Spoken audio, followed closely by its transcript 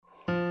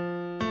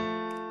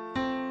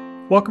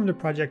Welcome to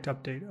Project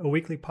Update, a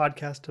weekly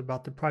podcast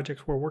about the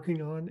projects we're working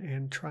on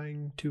and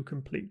trying to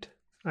complete.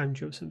 I'm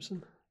Joe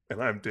Simpson.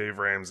 And I'm Dave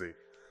Ramsey.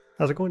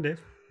 How's it going, Dave?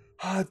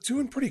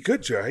 Doing pretty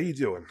good, Joe. How you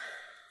doing?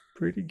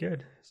 Pretty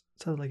good.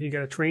 Sounds like you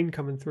got a train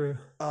coming through.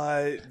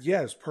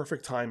 Yeah, it's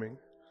perfect timing.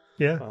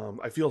 Yeah.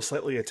 I feel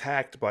slightly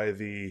attacked by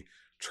the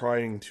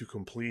trying to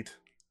complete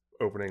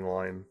opening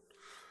line,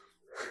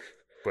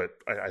 but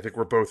I think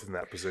we're both in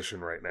that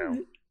position right now.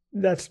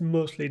 That's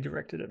mostly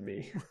directed at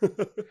me.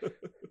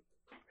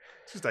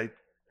 Just I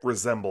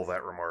resemble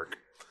that remark.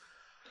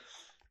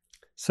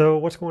 So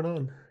what's going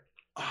on?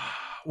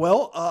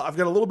 Well, I've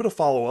got a little bit of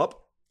follow-up.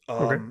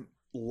 Okay.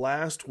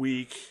 Last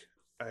week,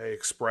 I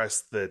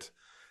expressed that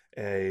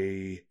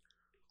a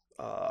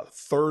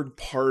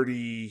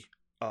third-party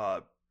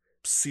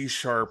C#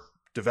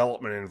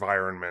 development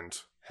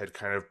environment had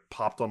kind of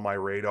popped on my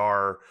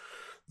radar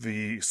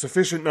the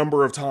sufficient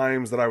number of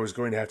times that I was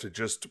going to have to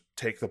just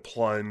take the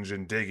plunge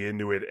and dig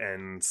into it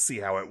and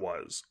see how it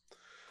was.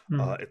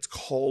 It's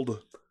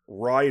called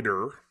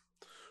Rider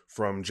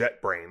from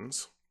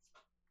JetBrains.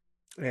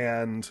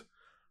 And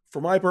for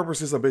my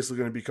purposes, I'm basically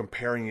going to be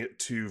comparing it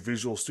to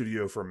Visual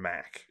Studio for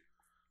Mac.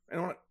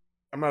 I'm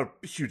not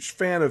a huge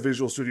fan of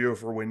Visual Studio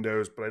for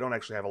Windows, but I don't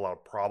actually have a lot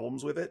of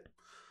problems with it.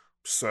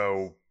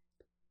 So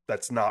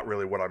that's not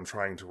really what I'm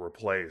trying to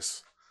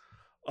replace.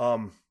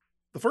 The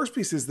first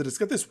piece is that it's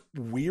got this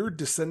weird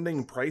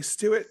descending price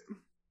to it.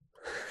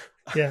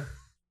 Yeah.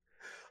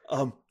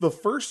 The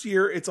first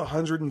year, it's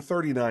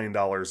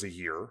 $139 a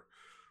year.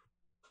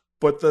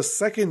 But the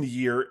second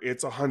year,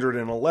 it's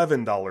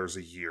 $111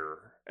 a year.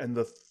 And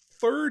the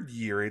third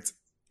year, it's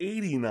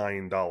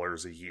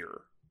 $89 a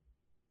year.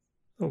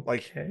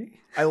 Okay.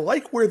 I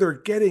like where they're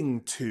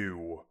getting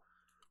to,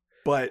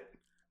 but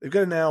they've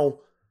got to now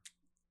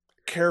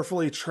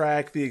carefully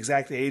track the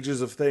exact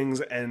ages of things,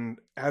 and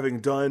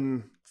having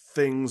done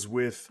things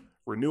with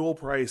renewal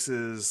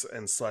prices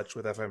and such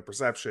with FM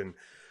Perception,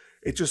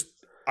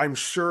 I'm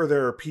sure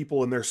there are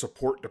people in their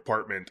support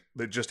department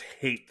that just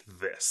hate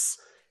this.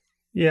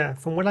 Yeah,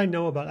 from what I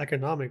know about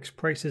economics,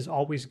 prices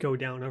always go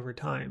down over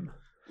time.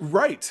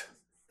 Right.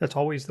 That's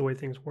always the way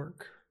things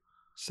work.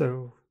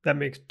 So that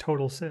makes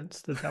total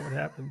sense that would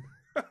happen.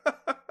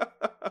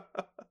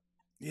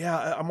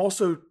 Yeah, I'm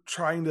also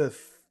trying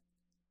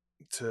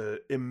to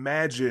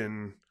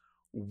imagine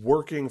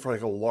working for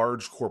like a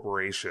large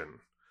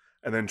corporation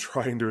and then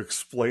trying to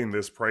explain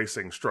this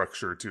pricing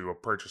structure to a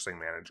purchasing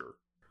manager.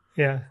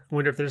 Yeah, I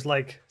wonder if there's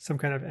like some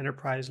kind of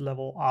enterprise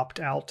level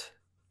opt-out.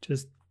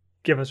 Just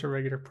give us a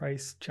regular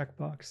price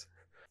checkbox.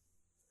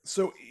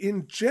 So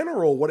in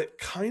general, what it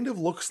kind of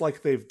looks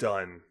like they've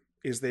done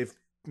is they've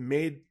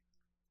made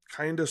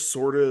kind of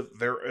sort of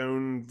their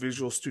own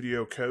Visual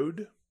Studio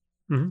Code.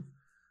 Mm-hmm.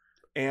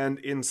 And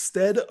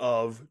instead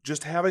of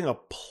just having a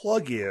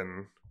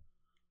plugin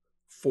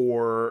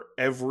for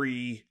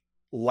every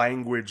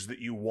language that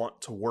you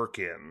want to work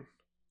in,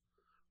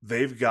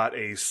 they've got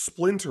a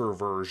splinter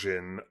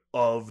version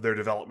of their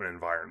development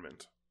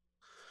environment,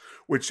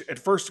 which at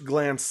first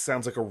glance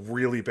sounds like a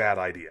really bad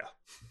idea.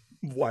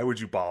 Why would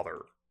you bother?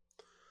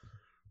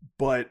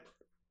 But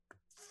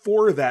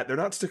for that, they're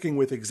not sticking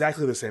with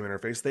exactly the same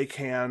interface. They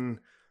can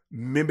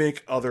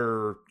mimic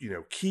other,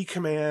 key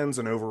commands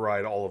and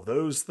override all of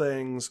those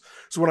things.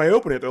 So when I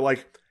open it, they're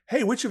like,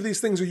 hey, which of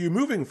these things are you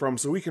moving from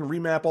so we can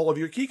remap all of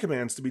your key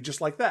commands to be just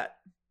like that?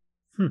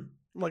 I'm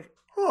like,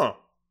 huh.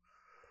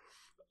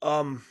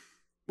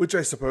 Which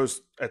I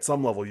suppose at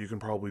some level you can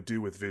probably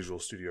do with Visual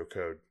Studio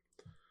Code.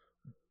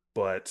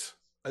 But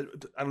I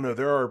don't know.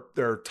 There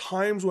are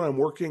times when I'm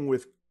working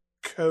with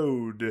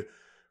code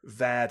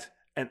that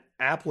an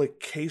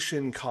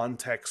application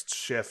context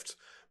shift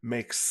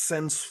makes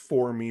sense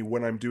for me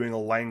when I'm doing a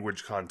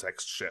language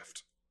context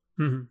shift.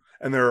 Mm-hmm.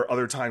 And there are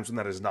other times when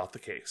that is not the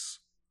case.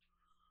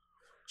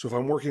 So if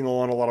I'm working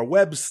on a lot of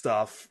web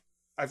stuff,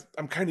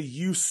 I'm kind of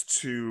used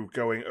to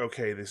going,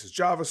 okay, this is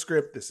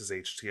JavaScript, this is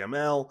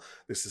HTML,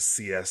 this is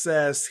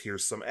CSS,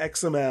 here's some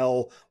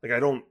XML. Like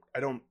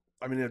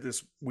I'm in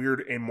this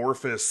weird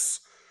amorphous,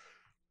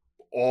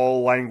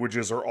 all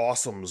languages are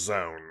awesome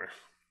zone.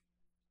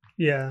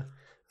 Yeah,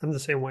 I'm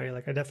the same way.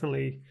 Like I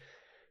definitely,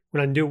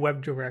 when I do when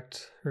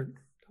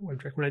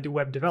I do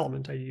web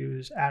development, I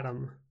use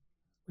Atom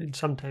and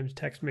sometimes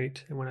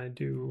TextMate. And when I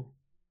do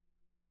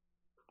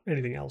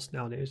anything else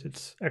nowadays,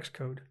 it's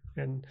Xcode.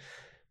 And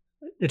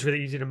it's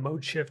really easy to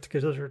mode shift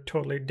because those are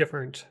totally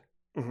different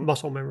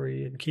muscle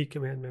memory and key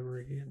command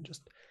memory, and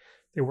just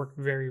they work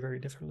very, very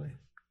differently.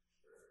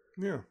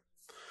 Yeah.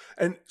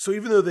 And so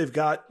even though they've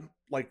got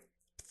like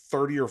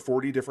 30 or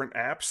 40 different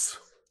apps,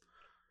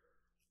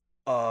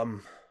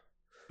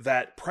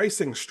 that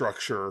pricing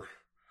structure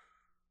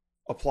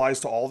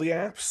applies to all the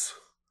apps,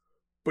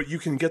 but you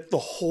can get the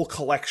whole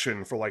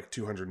collection for like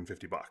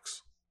 $250.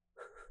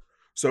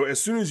 So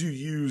as soon as you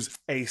use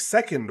a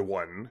second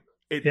one,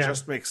 it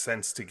just makes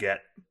sense to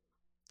get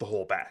the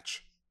whole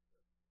batch.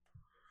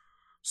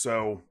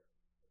 So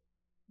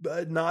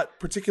not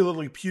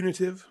particularly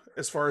punitive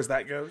as far as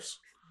that goes.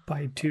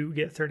 Buy 2,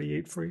 get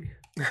 38 free.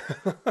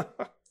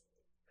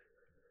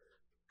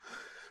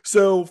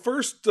 So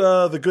first,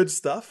 the good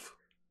stuff.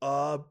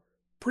 Uh,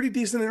 Pretty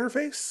decent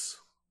interface.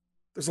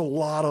 There's a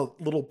lot of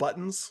little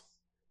buttons.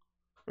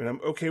 I mean,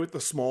 I'm okay with the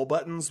small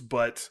buttons,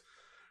 but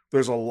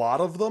there's a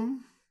lot of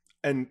them.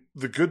 And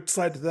the good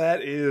side to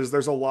that is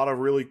there's a lot of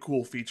really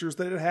cool features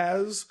that it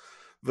has.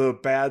 The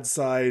bad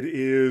side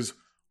is,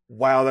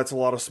 wow, that's a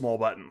lot of small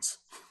buttons.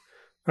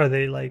 Are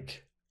they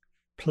like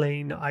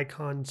plain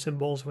icon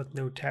symbols with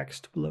no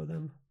text below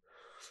them?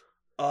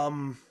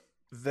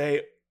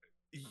 They,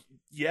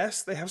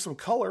 yes, they have some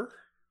color,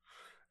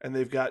 and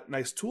they've got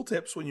nice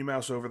tooltips when you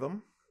mouse over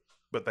them,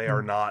 but they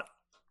are Hmm. not,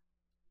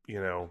 I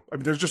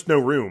mean, there's just no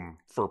room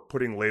for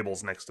putting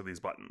labels next to these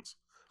buttons.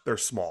 They're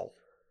small.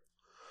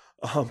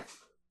 Um,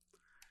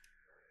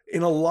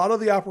 in a lot of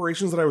the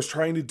operations that I was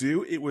trying to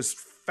do, it was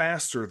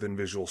faster than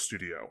Visual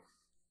Studio.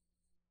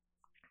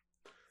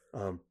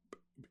 Um,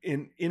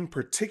 in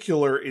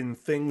particular, in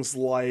things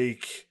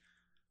like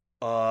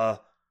uh,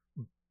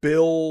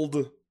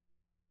 build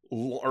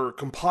or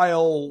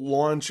compile,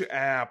 launch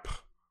app,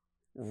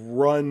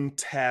 run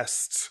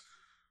test,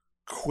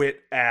 quit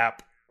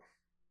app,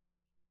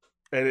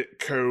 edit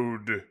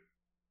code,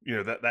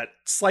 that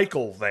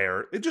cycle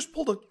there, it just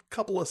pulled a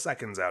couple of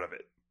seconds out of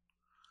it.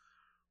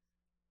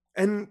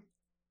 And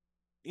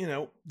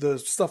the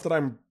stuff that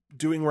I'm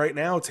doing right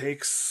now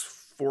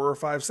takes 4 or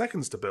 5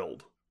 seconds to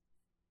build.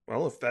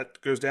 Well, if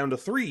that goes down to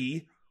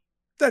 3,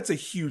 that's a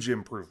huge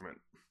improvement.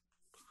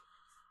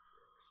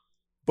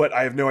 But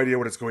I have no idea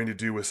what it's going to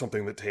do with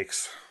something that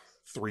takes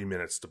 3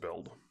 minutes to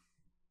build.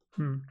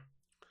 Hmm.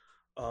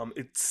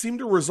 It seemed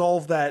to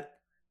resolve that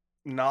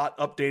not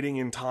updating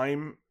in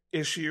time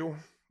issue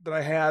that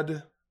I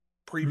had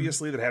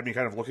previously that had me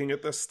kind of looking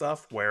at this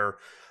stuff, where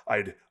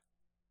I'd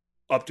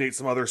update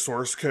some other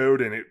source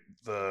code and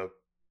the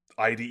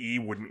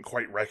IDE wouldn't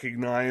quite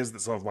recognize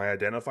that some of my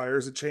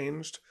identifiers had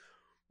changed.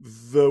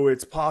 Though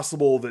it's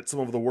possible that some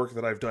of the work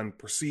that I've done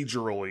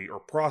procedurally or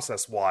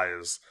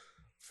process-wise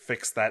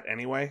fixed that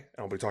anyway,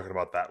 and I'll be talking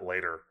about that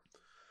later.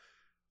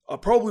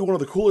 Probably one of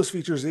the coolest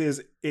features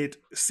is it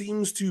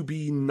seems to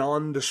be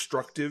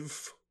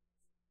non-destructive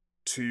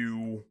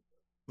to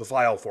the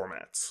file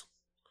formats.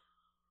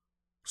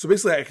 So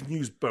basically I can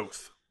use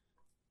both.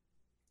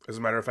 As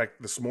a matter of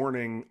fact, this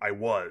morning I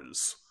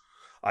was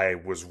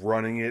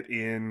running it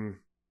in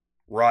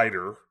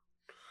Rider,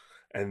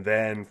 and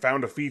then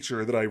found a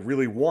feature that I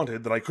really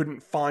wanted that I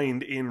couldn't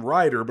find in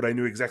Rider, but I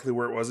knew exactly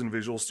where it was in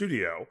Visual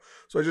Studio.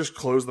 So I just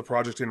closed the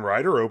project in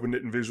Rider, opened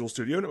it in Visual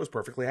Studio, and it was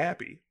perfectly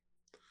happy.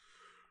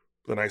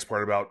 The nice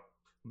part about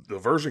the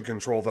version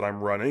control that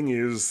I'm running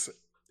is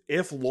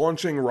if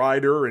launching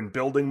Rider and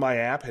building my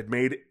app had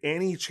made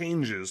any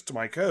changes to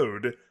my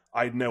code,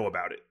 I'd know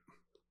about it.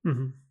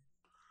 Mm-hmm.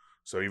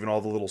 So even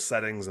all the little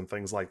settings and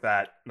things like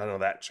that, none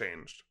of that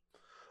changed.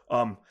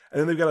 And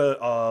then they've got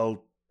a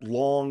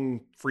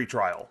long free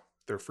trial.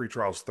 Their free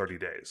trial is 30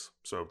 days.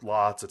 So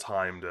lots of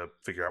time to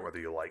figure out whether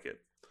you like it.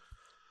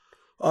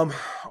 On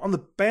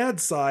the bad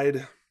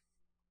side,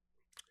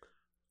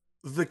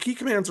 the key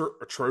commands are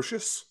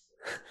atrocious.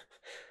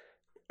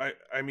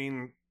 I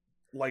mean,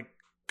 like,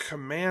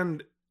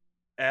 Command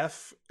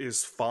F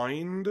is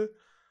find,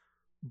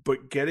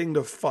 but getting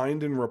to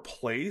find and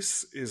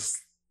replace is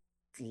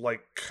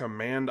like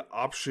Command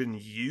Option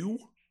U.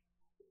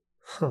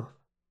 Huh.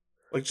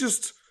 Like,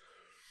 just,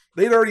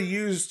 they'd already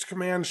used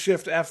Command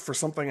Shift F for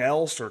something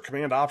else, or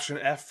Command Option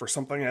F for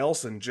something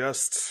else, and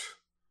just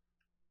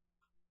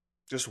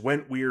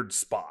went weird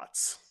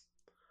spots.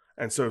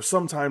 And so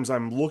sometimes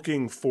I'm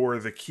looking for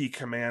the key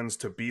commands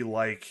to be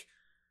like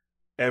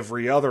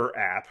every other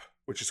app,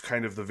 which is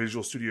kind of the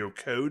Visual Studio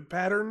Code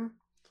pattern.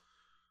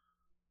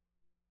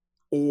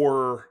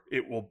 Or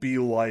it will be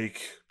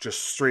like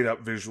just straight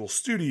up Visual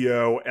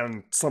Studio,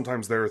 and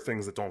sometimes there are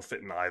things that don't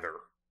fit in either.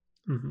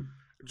 Mm-hmm.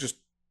 Just,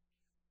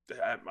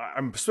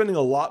 I'm spending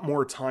a lot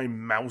more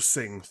time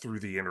mousing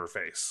through the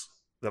interface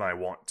than I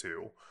want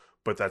to,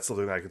 but that's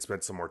something that I can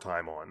spend some more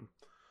time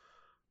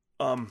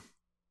on.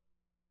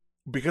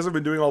 Because I've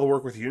been doing all the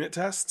work with unit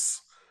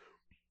tests,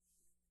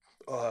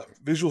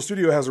 Visual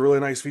Studio has a really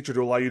nice feature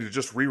to allow you to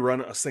just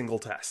rerun a single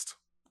test.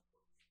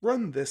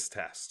 Run this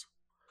test.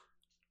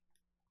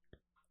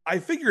 I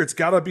figure it's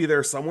gotta be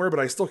there somewhere, but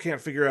I still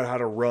can't figure out how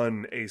to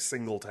run a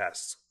single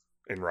test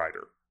in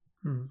Rider.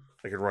 Mm-hmm.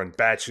 I can run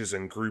batches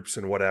and groups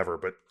and whatever,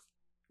 but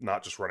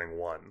not just running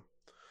one.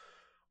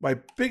 My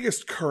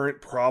biggest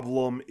current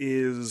problem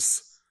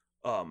is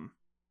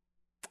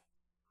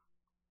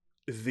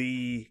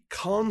the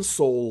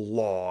console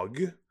log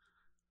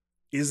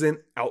isn't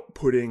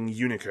outputting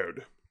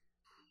Unicode.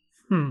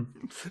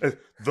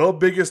 The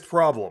biggest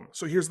problem.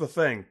 So here's the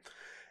thing.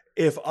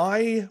 If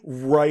I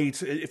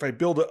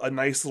build a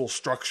nice little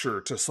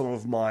structure to some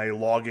of my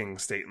logging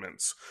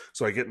statements,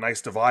 so I get nice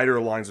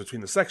divider lines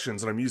between the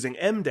sections, and I'm using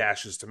M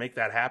dashes to make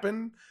that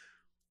happen,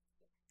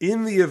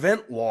 in the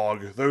event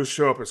log, those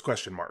show up as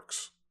question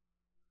marks.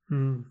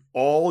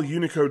 All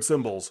Unicode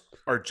symbols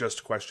are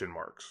just question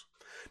marks.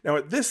 Now,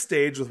 at this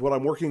stage, with what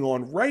I'm working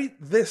on right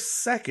this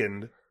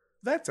second,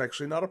 that's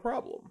actually not a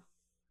problem.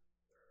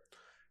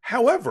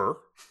 However,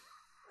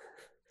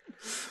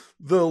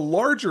 The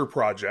larger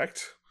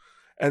project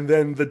and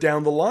then the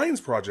down the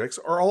lines projects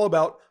are all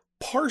about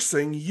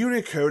parsing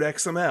Unicode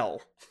XML.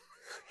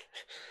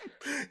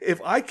 If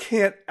I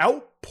can't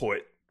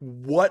output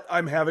what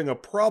I'm having a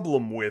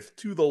problem with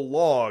to the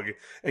log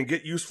and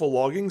get useful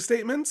logging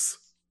statements,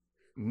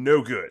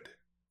 no good.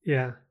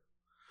 Yeah.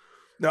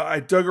 Now,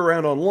 I dug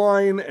around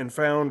online and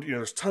found,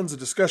 there's tons of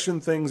discussion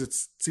things. It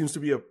seems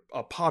to be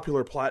a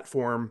popular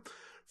platform.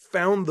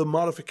 Found the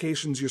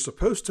modifications you're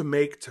supposed to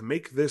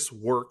make this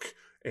work,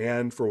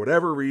 and for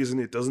whatever reason,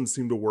 it doesn't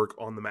seem to work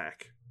on the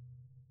Mac.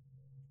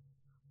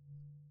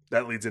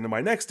 That leads into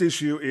my next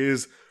issue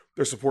is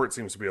their support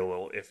seems to be a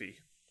little iffy.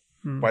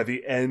 By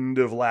the end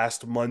of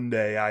last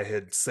Monday, I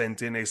had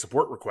sent in a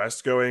support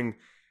request going,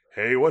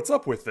 hey, what's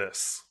up with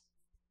this?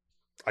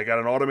 I got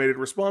an automated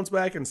response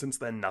back, and since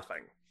then,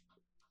 nothing.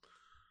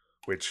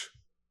 Which,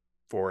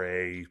 for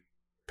a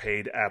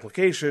paid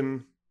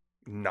application,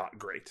 not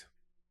great.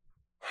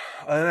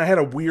 And I had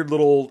a weird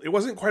little, it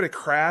wasn't quite a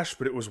crash,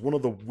 but it was one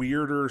of the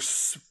weirder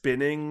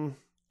spinning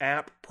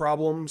app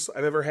problems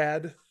I've ever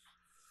had,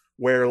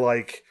 where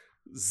like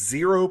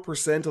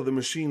 0% of the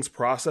machine's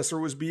processor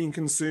was being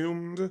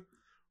consumed,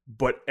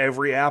 but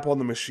every app on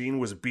the machine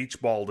was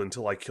beach-balled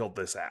until I killed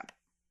this app.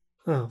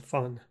 Oh,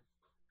 fun.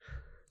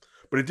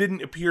 But it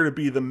didn't appear to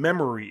be the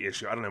memory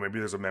issue. I don't know, maybe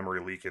there's a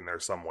memory leak in there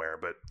somewhere,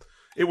 but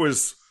it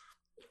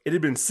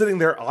had been sitting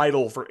there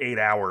idle for 8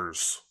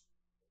 hours.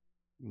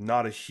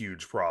 Not a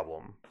huge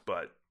problem,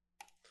 but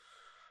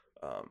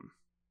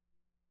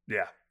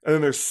yeah. And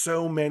then there's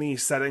so many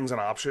settings and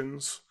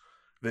options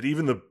that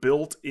even the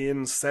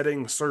built-in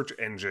setting search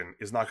engine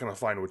is not going to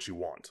find what you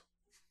want.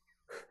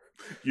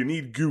 You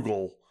need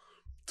Google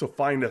to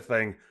find a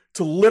thing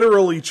to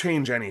literally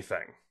change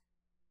anything.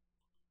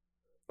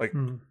 Like,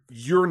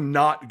 you're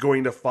not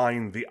going to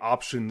find the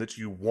option that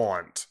you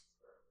want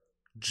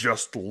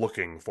just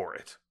looking for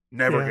it.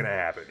 Never going to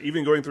happen.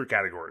 Even going through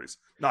categories,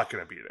 not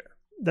going to be there.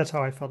 That's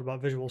how I felt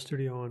about Visual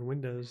Studio on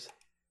Windows.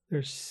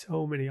 There's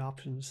so many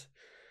options.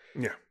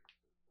 Yeah.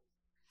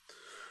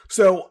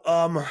 So,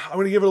 I'm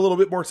going to give it a little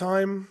bit more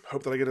time.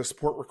 Hope that I get a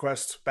support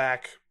request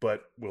back,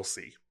 but we'll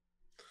see.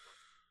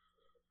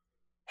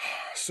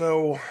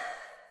 So,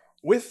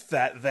 with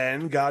that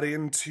then, got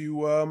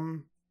into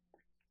kind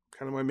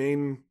of my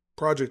main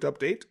project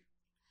update.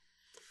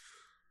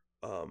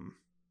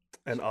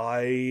 And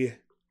I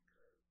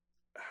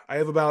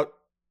have about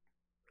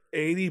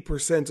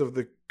 80% of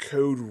the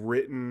code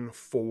written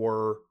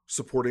for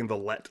supporting the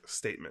let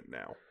statement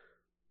now.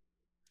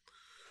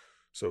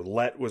 So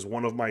let was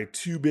one of my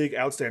two big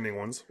outstanding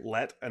ones,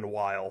 let and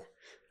while.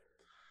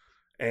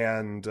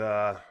 And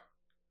I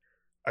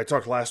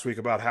talked last week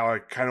about how I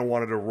kind of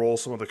wanted to roll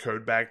some of the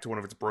code back to one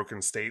of its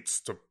broken states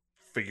to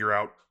figure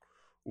out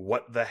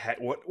what the heck,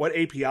 what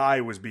API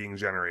was being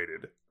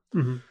generated.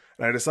 Mm-hmm.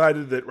 And I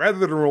decided that rather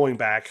than rolling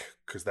back,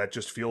 because that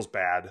just feels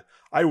bad,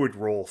 I would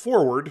roll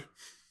forward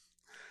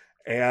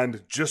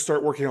and just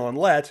start working on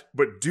let,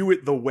 but do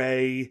it the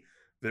way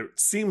that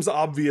seems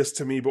obvious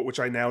to me, but which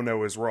I now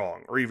know is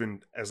wrong, or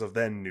even as of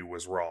then knew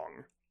was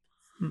wrong.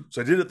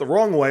 So I did it the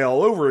wrong way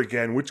all over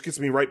again, which gets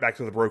me right back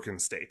to the broken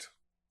state.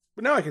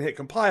 But now I can hit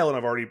compile, and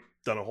I've already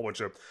done a whole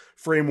bunch of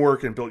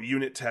framework and built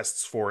unit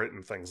tests for it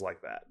and things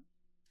like that.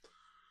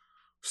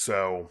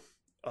 So,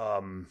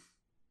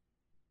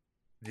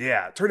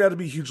 yeah, it turned out to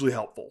be hugely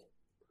helpful.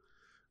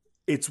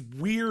 It's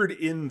weird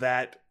in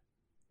that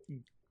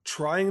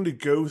trying to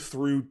go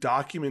through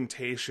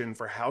documentation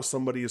for how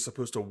somebody is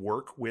supposed to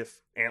work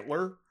with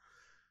Antler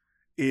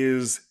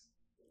is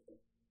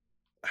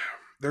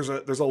there's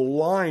a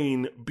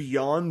line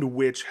beyond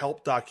which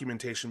help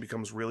documentation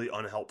becomes really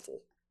unhelpful.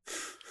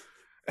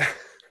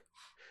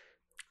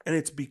 And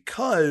it's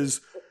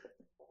because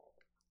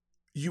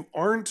you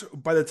aren't,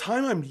 by the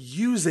time I'm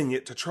using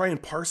it to try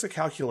and parse a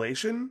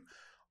calculation,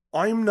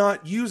 I'm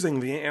not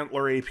using the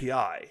Antler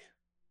API.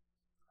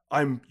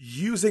 I'm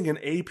using an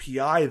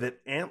API that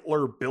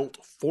Antler built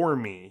for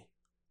me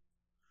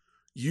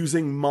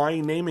using my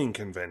naming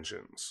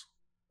conventions.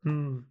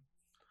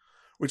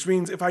 Which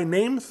means if I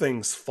name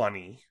things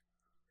funny,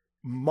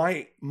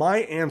 my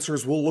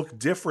answers will look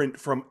different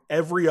from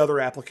every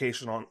other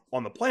application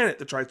on the planet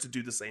that tries to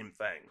do the same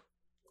thing.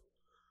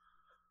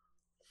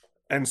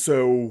 And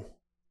so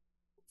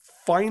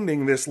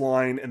finding this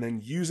line and then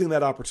using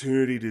that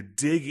opportunity to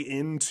dig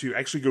into,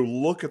 actually go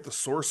look at the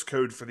source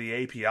code for the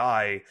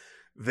API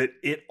that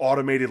it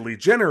automatically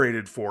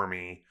generated for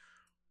me,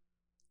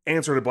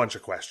 answered a bunch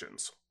of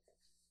questions.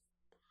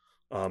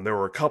 There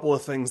were a couple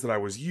of things that I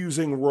was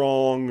using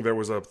wrong. There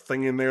was a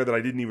thing in there that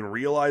I didn't even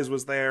realize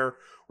was there,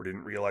 or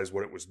didn't realize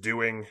what it was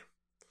doing.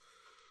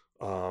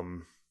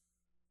 And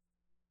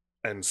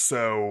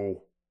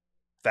so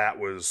that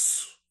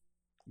was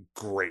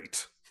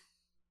great.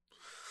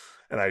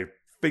 And I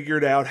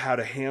figured out how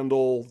to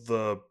handle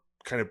the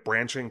kind of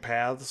branching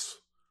paths.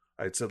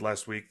 I had said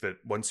last week that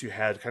once you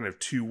had kind of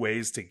two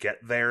ways to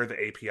get there,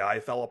 the API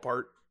fell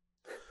apart.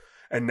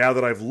 And now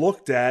that I've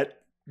looked at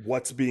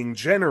what's being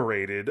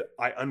generated,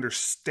 I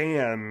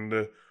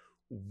understand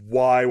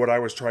why what I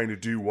was trying to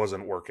do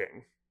wasn't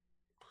working.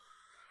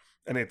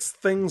 And it's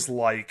things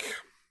like,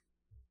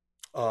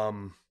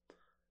 um,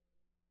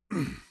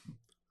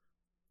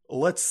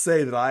 let's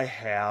say that I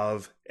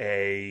have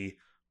a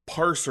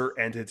parser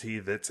entity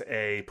that's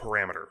a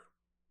parameter,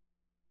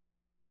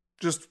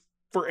 just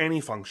for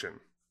any function.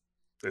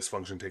 This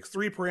function takes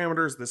 3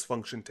 parameters. This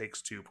function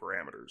takes 2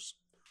 parameters.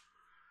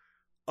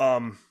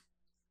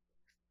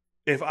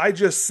 If I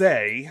just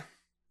say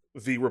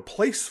the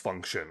replace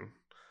function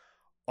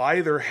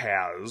either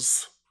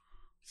has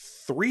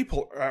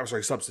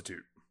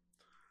substitute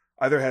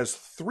either has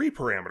 3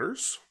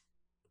 parameters,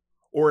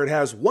 or it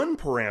has 1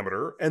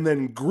 parameter and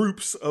then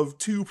groups of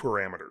 2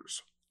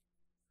 parameters.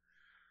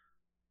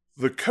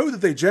 The code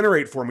that they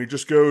generate for me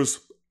just goes,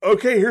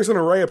 okay, here's an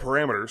array of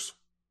parameters.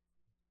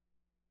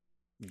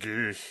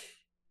 I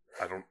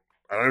don't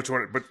know what you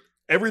want, but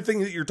everything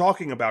that you're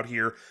talking about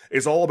here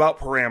is all about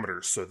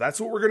parameters. So that's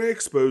what we're going to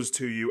expose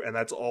to you, and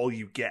that's all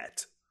you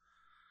get.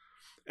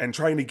 And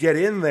trying to get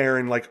in there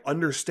and like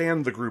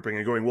understand the grouping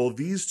and going, well,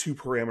 these 2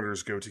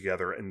 parameters go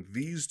together and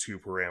these 2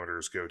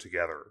 parameters go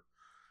together.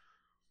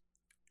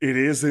 It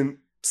isn't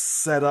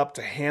set up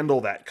to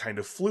handle that kind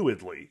of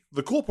fluidly.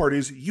 The cool part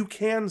is you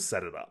can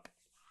set it up.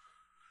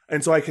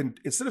 And so I can,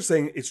 instead of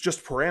saying it's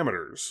just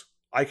parameters,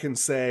 I can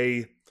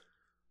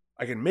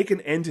make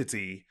an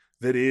entity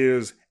that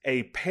is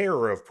a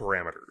pair of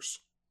parameters.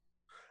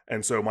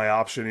 And so my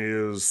option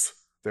is,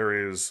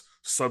 there is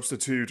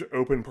substitute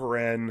open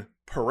paren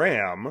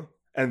param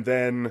and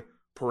then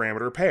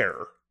parameter pair.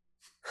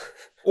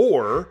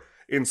 Or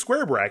in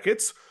square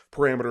brackets,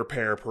 parameter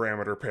pair,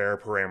 parameter pair,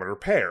 parameter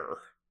pair.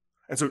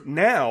 And so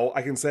now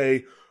I can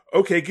say,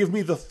 okay, give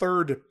me the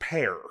third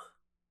pair.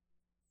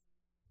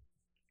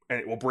 And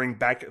it will bring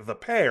back the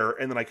pair,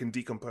 and then I can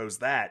decompose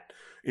that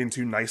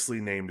into nicely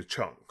named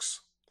chunks.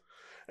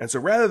 And so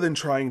rather than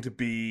trying to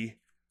be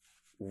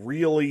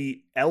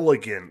really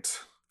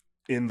elegant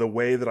in the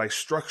way that I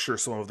structure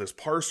some of this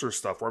parser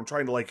stuff, where I'm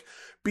trying to like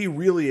be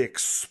really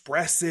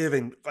expressive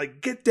and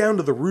like get down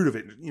to the root of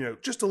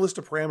it, just a list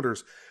of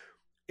parameters,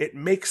 it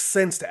makes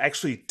sense to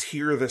actually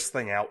tier this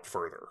thing out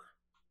further.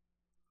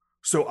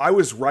 So I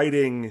was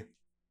writing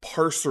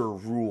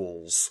parser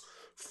rules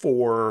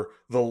for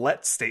the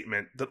let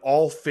statement that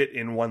all fit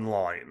in one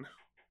line.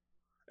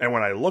 And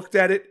when I looked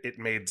at it, it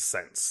made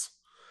sense.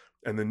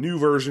 And the new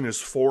version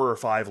is 4 or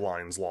 5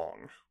 lines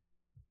long.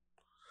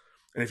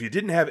 And if you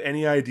didn't have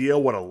any idea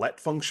what a let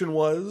function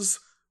was,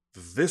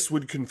 this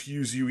would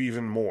confuse you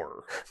even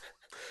more.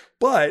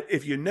 But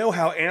if you know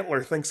how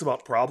Antler thinks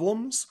about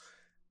problems,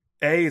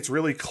 A, it's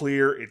really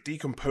clear, it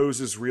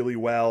decomposes really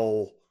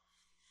well.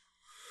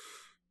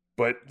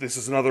 But this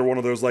is another one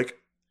of those like,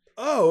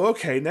 oh,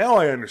 okay, now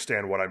I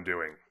understand what I'm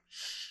doing.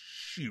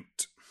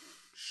 Shoot.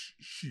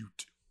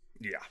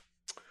 Yeah.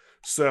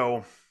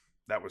 So,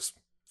 that was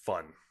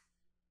fun.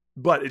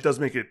 But it does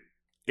make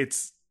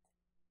it's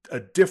a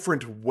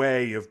different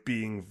way of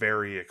being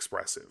very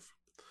expressive.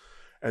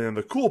 And then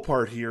the cool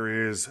part here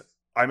is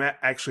I'm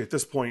actually at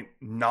this point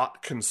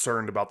not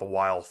concerned about the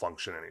while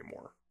function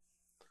anymore.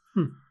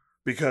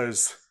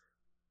 Because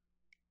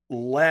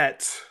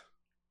let,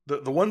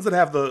 the ones that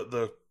have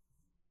the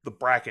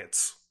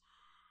brackets,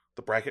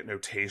 the bracket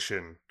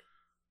notation,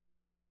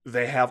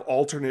 they have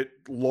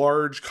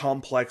large,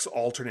 complex,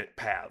 alternate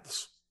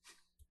paths.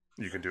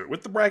 You can do it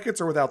with the brackets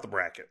or without the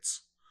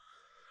brackets.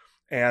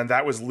 And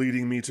that was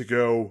leading me to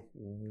go,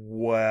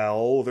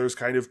 well, there's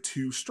kind of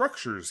 2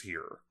 structures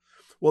here.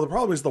 Well, the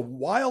problem is the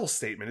while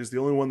statement is the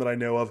only one that I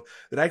know of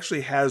that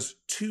actually has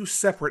 2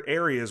 separate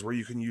areas where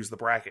you can use the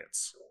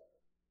brackets.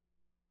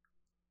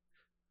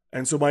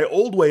 And so my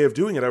old way of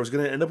doing it, I was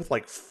going to end up with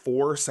like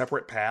 4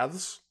 separate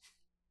paths.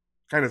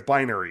 Kind of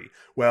binary.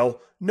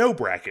 Well, no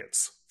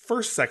brackets.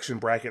 First section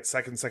bracket,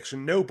 second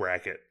section no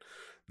bracket.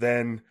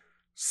 Then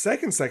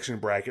second section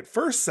bracket,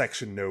 first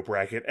section no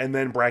bracket, and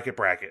then bracket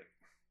bracket.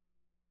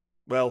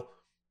 Well,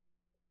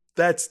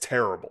 that's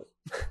terrible.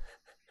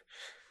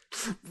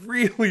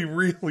 Really,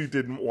 really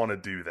didn't want to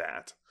do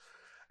that.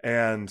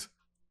 And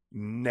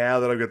now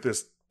that I've got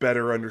this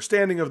better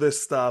understanding of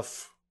this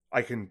stuff,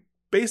 I can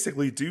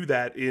basically do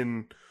that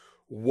in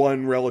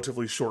one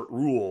relatively short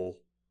rule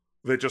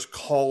that just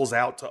calls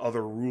out to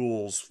other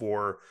rules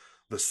for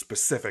the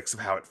specifics of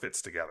how it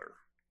fits together.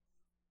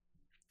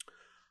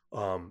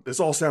 This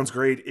all sounds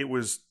great. It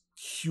was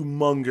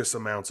humongous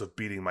amounts of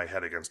beating my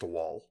head against a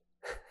wall.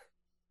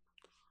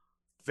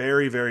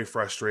 Very, very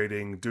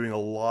frustrating, doing a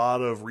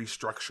lot of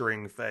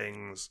restructuring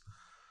things.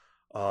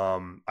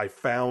 I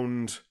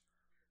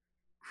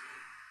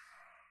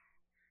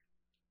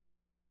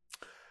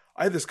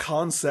had this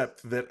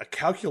concept that a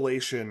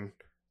calculation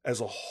as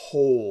a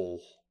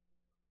whole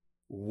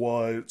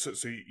was,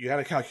 so you had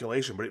a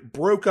calculation, but it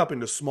broke up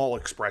into small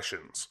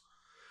expressions.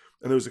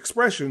 And those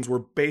expressions were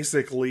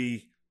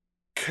basically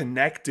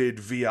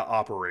connected via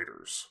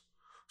operators.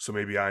 So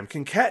maybe I'm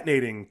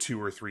concatenating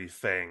 2 or 3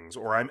 things,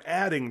 or I'm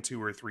adding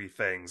 2 or 3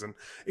 things. And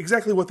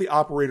exactly what the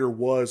operator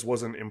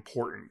wasn't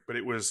important, but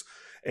it was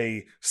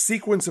a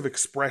sequence of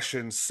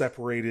expressions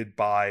separated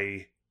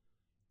by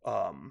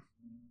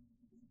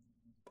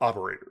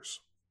operators.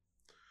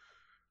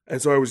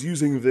 And so I was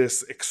using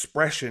this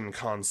expression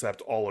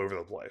concept all over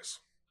the place.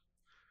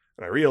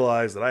 And I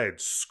realized that I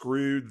had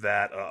screwed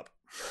that up.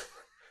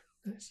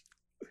 Nice.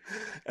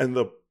 And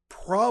the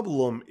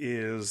problem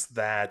is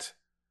that,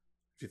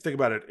 if you think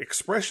about it,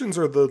 expressions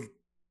are the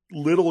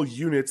little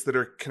units that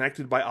are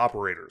connected by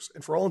operators.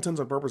 And for all intents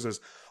and purposes,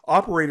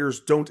 operators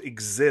don't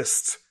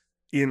exist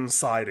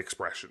inside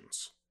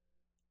expressions.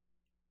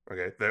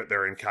 Okay,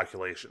 they're in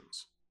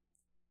calculations.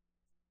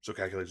 So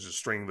calculations just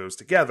string those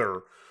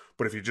together.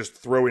 But if you just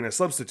throw in a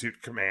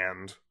substitute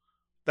command,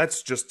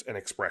 that's just an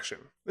expression.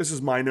 This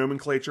is my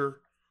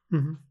nomenclature.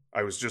 Mm-hmm.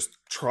 I was just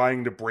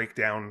trying to break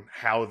down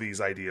how these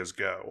ideas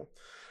go.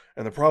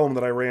 And the problem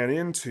that I ran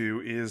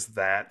into is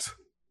that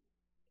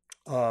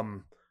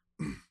the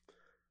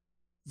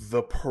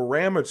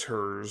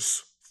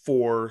parameters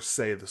for,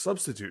 say, the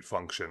substitute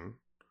function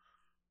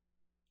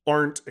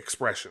aren't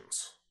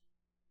expressions.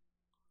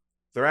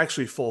 They're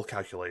actually full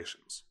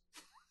calculations.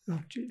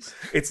 Oh, jeez.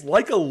 It's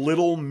like a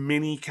little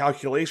mini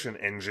calculation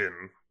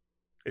engine,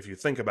 if you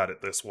think about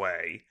it this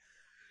way,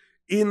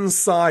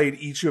 inside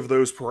each of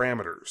those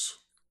parameters.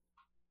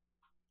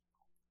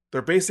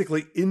 They're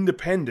basically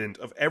independent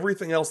of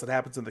everything else that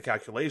happens in the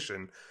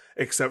calculation,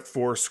 except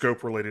for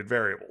scope-related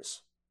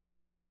variables.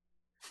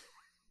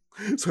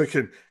 So I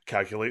can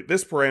calculate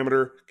this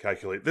parameter,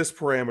 calculate this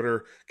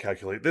parameter,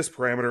 calculate this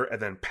parameter,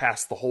 and then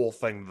pass the whole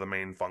thing to the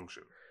main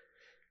function.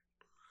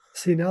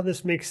 See, now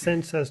this makes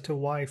sense as to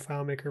why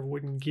FileMaker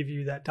wouldn't give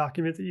you that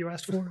document that you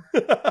asked for.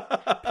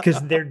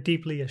 Because they're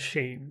deeply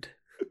ashamed.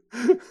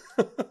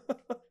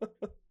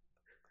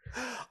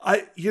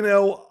 I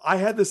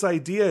had this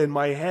idea in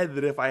my head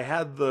that if I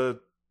had the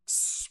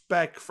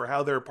spec for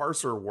how their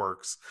parser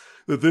works,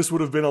 that this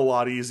would have been a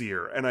lot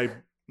easier. And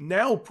I'm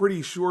now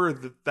pretty sure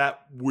that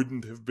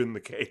wouldn't have been the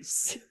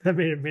case. That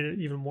made it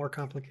even more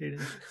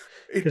complicated.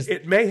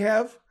 It may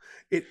have.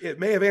 It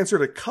may have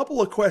answered a couple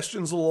of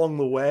questions along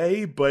the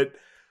way, but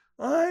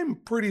I'm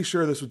pretty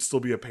sure this would still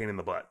be a pain in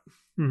the butt.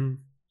 Mm-hmm.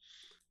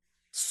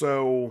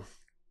 So,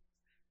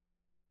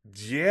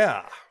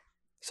 yeah.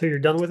 So you're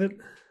done with it?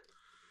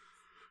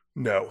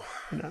 No.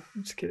 No,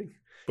 I'm just kidding.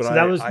 But so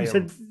that was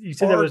you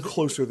said that was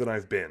closer than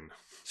I've been.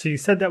 So you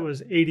said that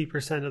was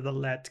 80% of the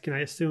let. Can I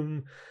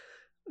assume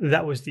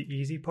that was the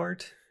easy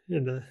part,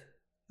 and the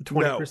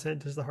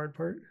 20% is the hard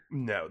part?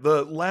 No.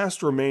 The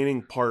last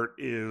remaining part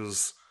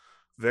is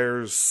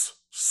there's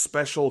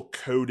special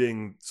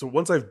coding. So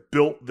once I've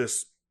built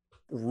this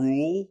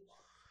rule,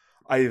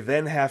 I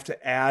then have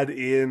to add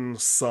in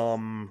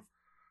some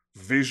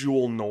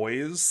visual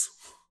noise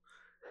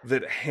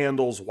that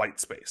handles white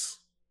space.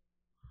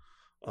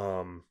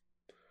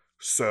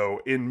 So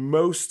in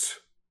most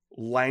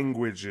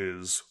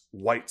languages,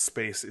 white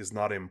space is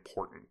not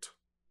important.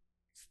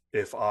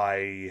 If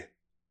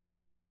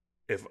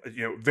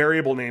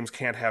variable names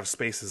can't have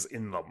spaces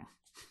in them.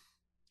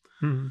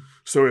 Mm-hmm.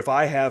 So if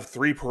I have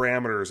 3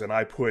 parameters and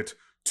I put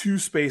 2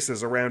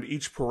 spaces around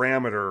each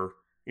parameter,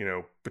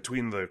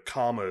 between the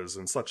commas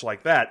and such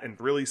like that, and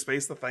really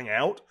space the thing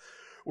out,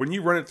 when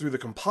you run it through the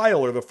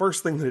compiler, the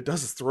first thing that it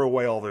does is throw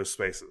away all those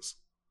spaces.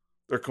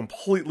 They're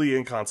completely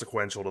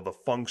inconsequential to the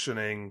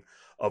functioning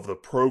of the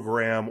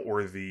program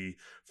or the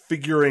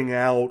figuring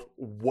out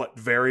what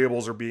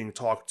variables are being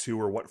talked to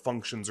or what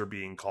functions are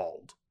being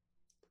called.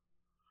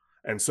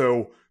 And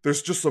so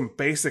there's just some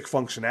basic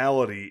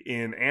functionality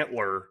in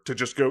Antler to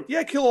just go,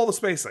 yeah, kill all the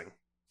spacing.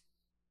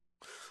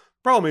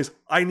 Problem is,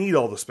 I need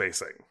all the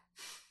spacing.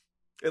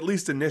 At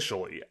least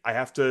initially. I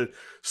have to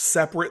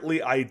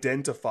separately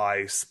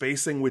identify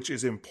spacing which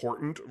is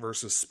important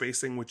versus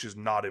spacing which is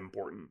not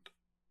important.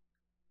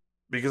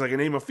 Because I can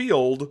name a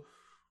field,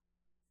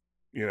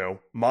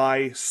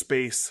 my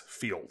space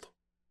field.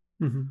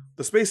 Mm-hmm.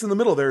 The space in the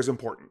middle there is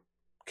important.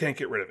 Can't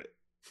get rid of it.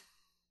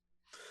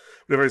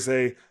 But if I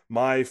say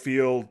my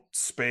field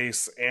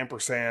space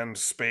ampersand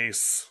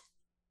space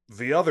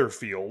the other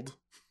field,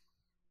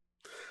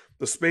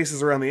 the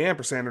spaces around the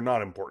ampersand are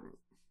not important.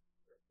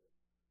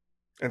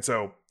 And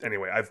so,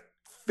 anyway, I've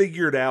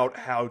figured out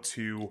how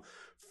to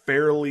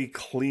fairly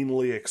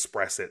cleanly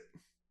express it.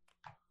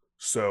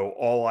 So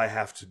all I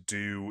have to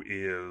do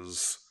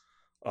is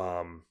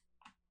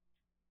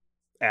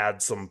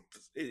add some,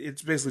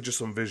 it's basically just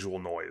some visual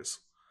noise.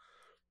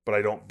 But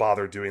I don't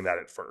bother doing that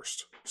at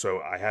first.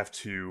 So I have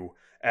to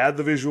add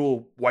the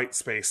visual white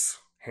space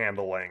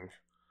handling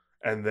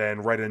and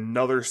then write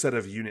another set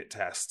of unit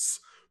tests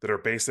that are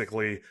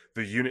basically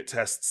the unit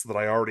tests that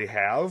I already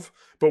have,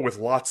 but with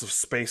lots of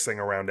spacing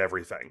around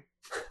everything.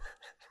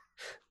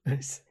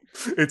 Nice.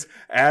 It's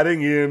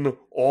adding in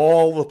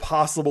all the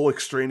possible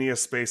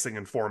extraneous spacing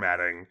and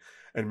formatting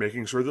and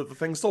making sure that the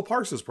thing still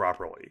parses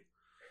properly.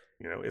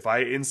 If I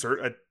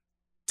insert a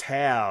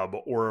tab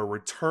or a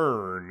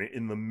return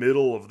in the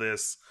middle of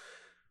this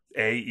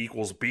A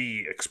equals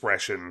B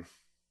expression,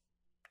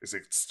 is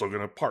it still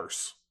going to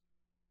parse?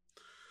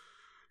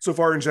 So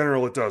far in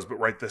general it does, but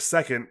right this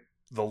second,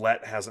 the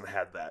let hasn't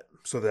had that.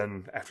 So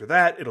then after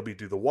that, it'll be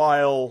do the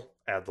while,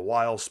 add the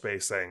while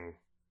spacing,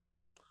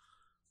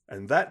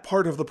 and that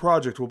part of the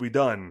project will be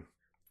done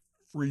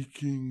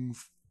freaking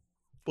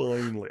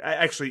Finally.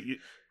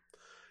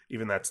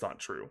 Even that's not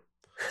true.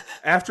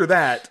 After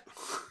that,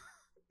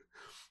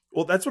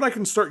 well, that's when I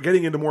can start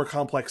getting into more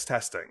complex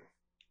testing.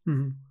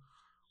 Mm-hmm.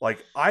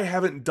 Like, I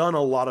haven't done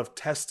a lot of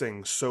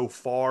testing so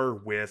far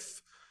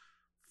with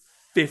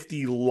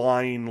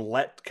 50-line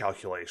let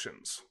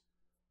calculations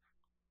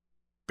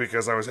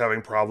because I was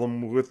having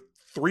problem with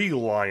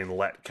 3-line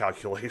let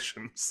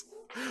calculations.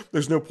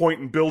 There's no point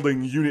in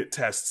building unit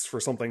tests for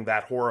something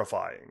that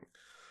horrifying.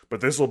 But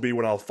this will be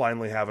when I'll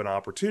finally have an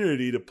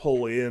opportunity to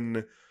pull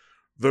in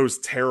those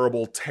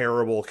terrible,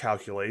 terrible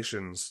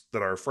calculations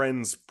that our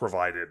friends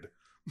provided.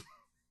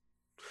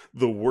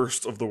 The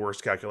worst of the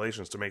worst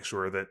calculations to make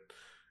sure that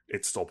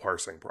it's still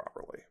parsing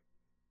properly.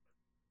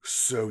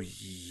 So,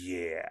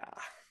 yeah.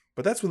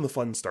 But that's when the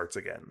fun starts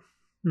again.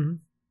 Mm-hmm.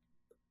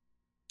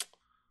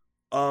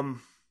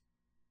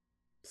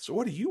 So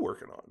what are you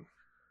working on?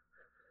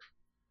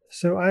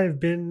 So I've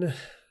been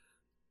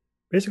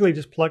basically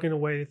just plugging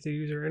away at the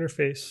user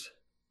interface.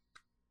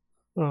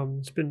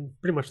 It's been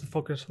pretty much the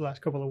focus for the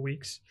last couple of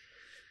weeks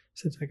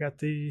since I got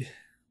the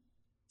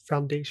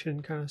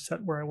foundation kind of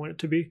set where I want it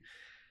to be.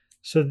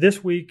 So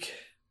this week,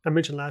 I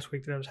mentioned last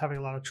week that I was having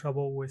a lot of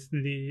trouble with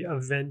the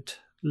event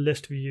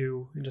list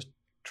view and just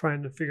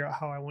trying to figure out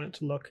how I want it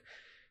to look.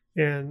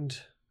 And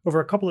over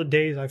a couple of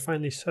days, I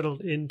finally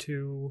settled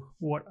into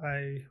what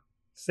I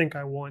think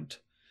I want,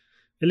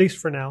 at least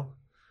for now.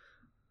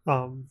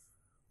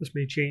 This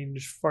may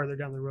change farther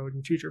down the road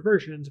in future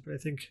versions, but I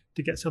think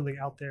to get something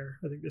out there,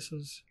 I think this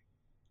is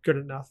good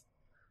enough.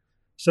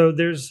 So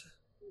there's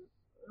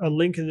a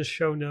link in the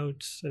show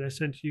notes, and I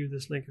sent you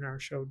this link in our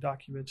show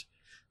document.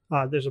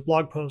 There's a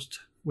blog post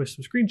with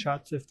some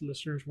screenshots if the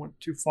listeners want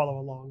to follow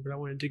along, but I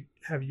wanted to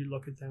have you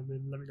look at them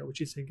and let me know what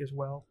you think as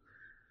well.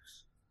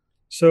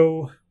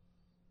 So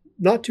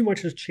not too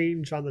much has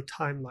changed on the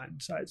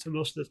timeline side. So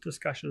most of this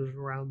discussion is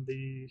around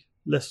the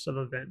lists of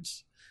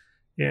events.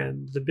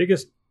 And the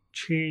biggest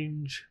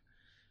change,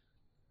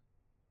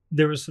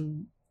 there was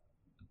some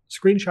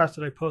screenshots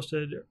that I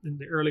posted in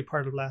the early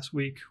part of last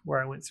week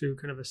where I went through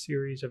kind of a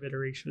series of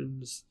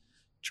iterations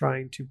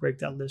trying to break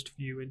that list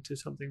view into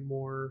something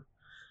more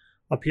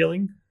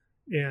appealing.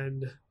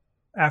 And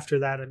after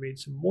that, I made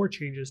some more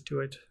changes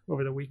to it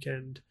over the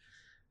weekend.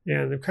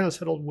 And I've kind of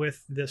settled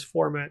with this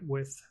format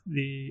with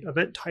the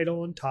event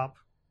title on top,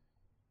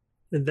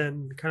 and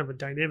then kind of a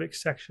dynamic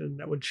section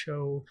that would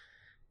show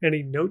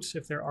any notes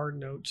if there are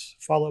notes,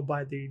 followed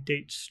by the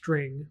date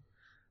string.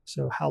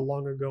 So how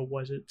long ago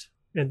was it?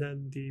 And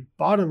then the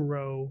bottom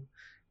row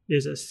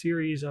is a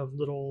series of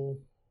little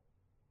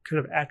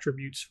kind of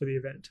attributes for the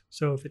event.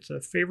 So if it's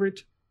a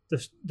favorite,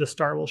 the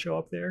star will show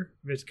up there.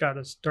 If it's got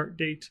a start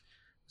date,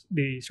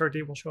 the start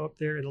date will show up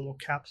there in a little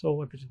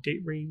capsule. If it's a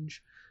date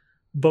range,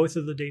 both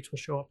of the dates will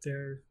show up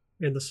there,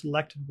 and the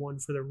selected one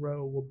for the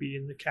row will be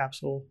in the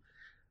capsule.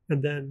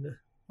 And then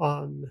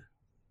on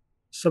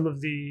some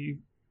of the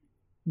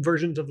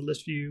versions of the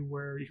list view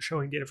where you're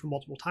showing data from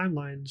multiple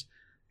timelines,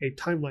 a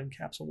timeline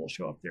capsule will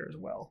show up there as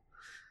well.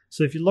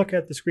 So if you look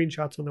at the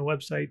screenshots on the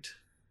website,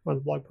 on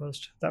the blog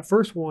post, that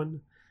first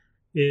one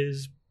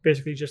is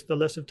basically just the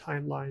list of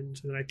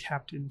timelines, and then I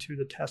tapped into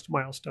the test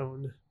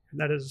milestone, and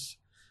that is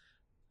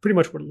pretty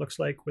much what it looks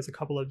like with a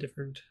couple of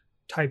different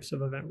types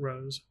of event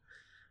rows.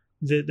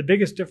 The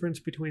biggest difference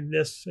between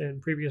this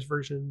and previous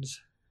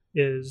versions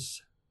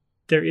is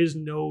there is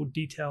no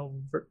detail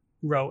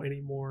row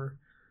anymore,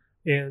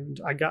 and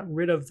I got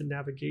rid of the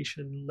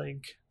navigation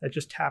link that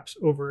just taps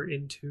over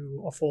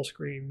into a full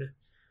screen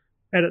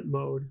edit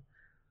mode,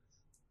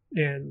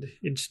 and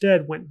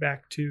instead went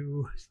back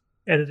to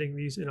editing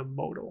these in a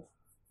modal.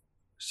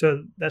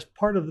 So that's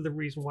part of the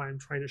reason why I'm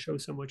trying to show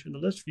so much in the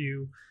list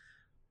view.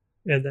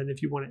 And then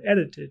if you want to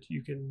edit it,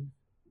 you can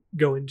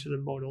go into the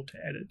modal to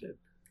edit it.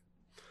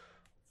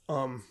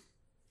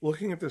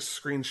 Looking at this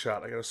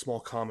screenshot, I got a small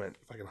comment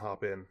if I can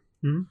hop in.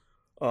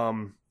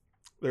 Mm-hmm.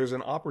 There's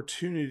an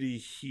opportunity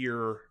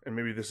here, and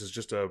maybe this is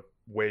just a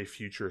way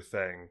future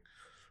thing,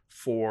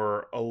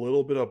 for a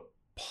little bit of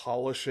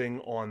polishing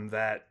on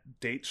that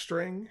date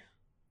string.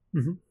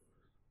 Mm-hmm.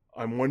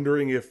 I'm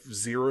wondering if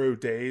 0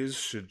 days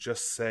should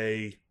just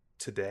say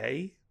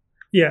today.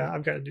 Yeah,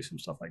 I've got to do some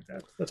stuff like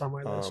that. That's on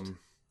my list.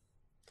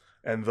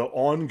 And the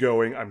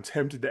ongoing, I'm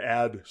tempted to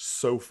add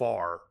so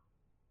far.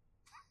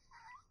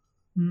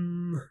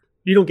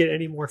 You don't get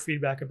any more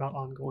feedback about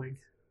ongoing.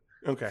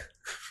 Okay.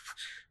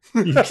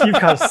 You've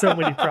caused so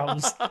many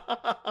problems.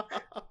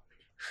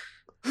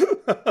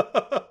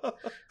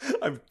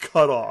 I'm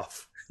cut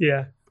off.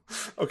 Yeah.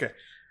 Okay.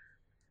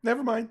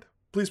 Never mind.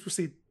 Please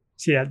proceed.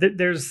 So yeah,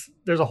 there's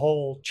a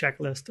whole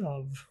checklist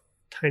of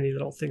tiny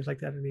little things like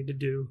that I need to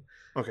do.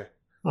 Okay.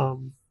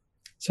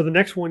 So the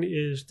next one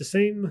is the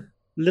same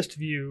list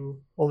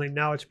view, only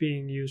now it's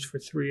being used for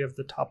 3 of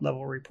the top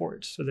level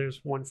reports. So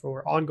there's one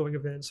for ongoing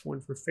events,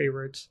 one for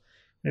favorites,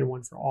 and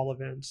one for all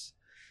events.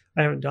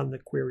 I haven't done the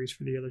queries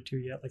for the other 2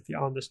 yet, like the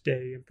on this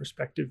day and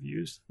perspective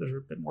views. Those are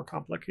a bit more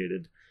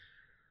complicated.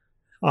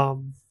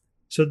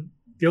 So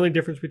the only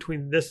difference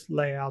between this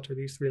layout or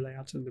these 3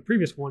 layouts and the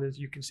previous one is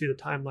you can see the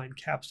timeline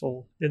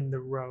capsule in the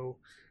row,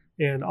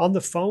 And on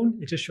the phone,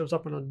 it just shows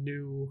up on a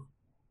new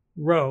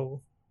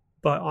row,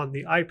 but on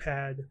the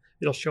iPad,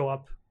 it'll show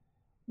up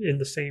in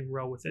the same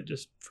row with it,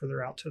 just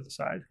further out to the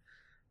side.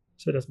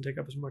 So it doesn't take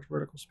up as much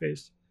vertical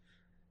space.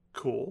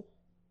 Cool.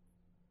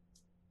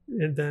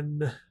 And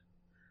then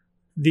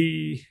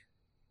the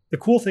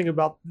cool thing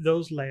about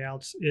those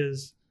layouts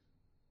is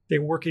they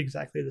work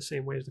exactly the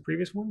same way as the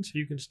previous ones. So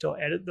you can still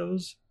edit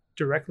those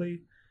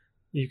directly.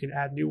 You can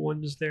add new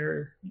ones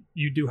there.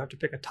 You do have to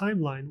pick a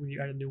timeline when you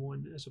add a new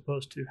one, as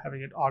opposed to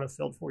having it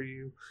auto-filled for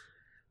you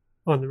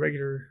on the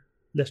regular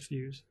list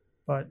views.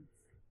 But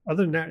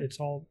other than that, it's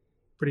all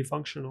pretty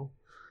functional.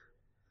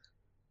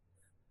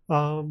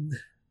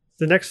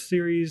 The next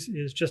series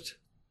is just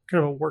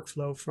kind of a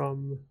workflow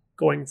from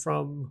going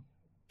from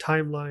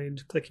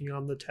timeline, clicking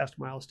on the test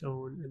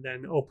milestone, and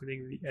then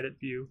opening the edit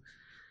view.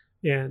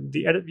 And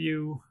the edit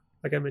view,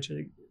 like I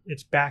mentioned,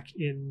 it's back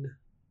in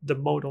the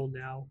modal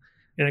now,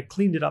 and I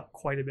cleaned it up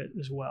quite a bit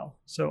as well.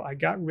 So I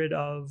got rid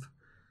of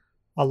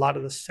a lot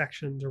of the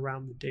sections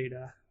around the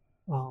data.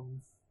 Let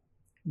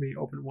me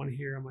open one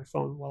here on my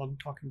phone while I'm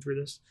talking through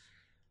this.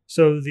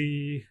 So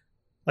the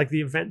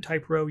event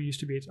type row used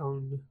to be its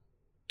own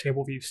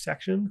table view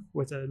section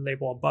with a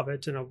label above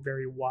it and a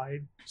very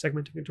wide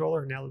segmented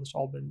controller. Now it's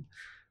all been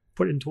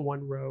put into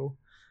one row.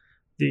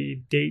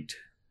 The date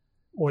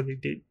or the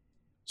date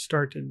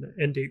start and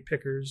end date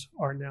pickers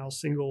are now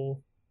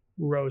single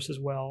rows as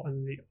well,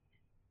 and the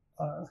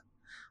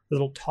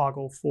little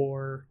toggle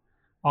for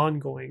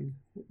ongoing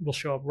will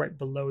show up right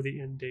below the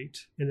end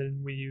date. And then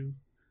when you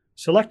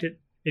select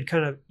it, it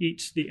kind of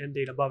eats the end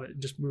date above it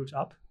and just moves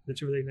up.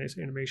 It's a really nice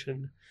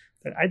animation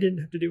that I didn't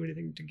have to do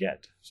anything to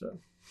get. So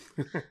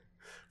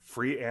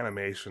free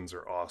animations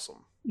are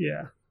awesome.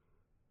 Yeah.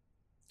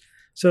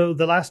 So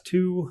the last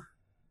two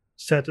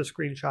sets of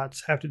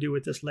screenshots have to do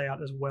with this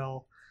layout as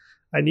well.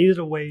 I needed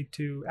a way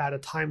to add a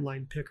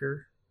timeline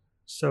picker.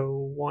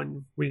 So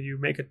one, when you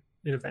make an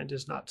event,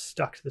 is not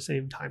stuck to the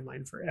same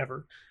timeline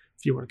forever.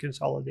 If you want to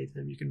consolidate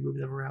them, you can move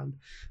them around.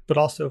 But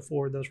also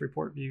for those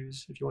report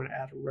views, if you want to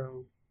add a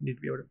row, you need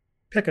to be able to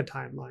pick a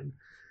timeline.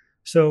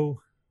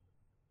 So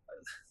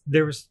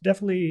there was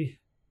definitely,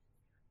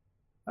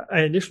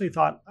 I initially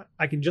thought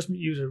I can just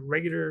use a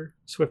regular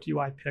Swift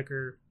UI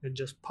picker and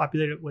just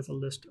populate it with a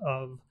list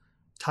of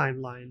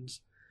timelines.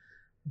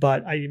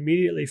 But I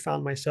immediately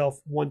found myself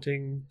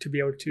wanting to be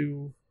able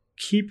to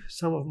keep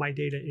some of my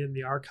data in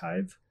the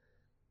archive,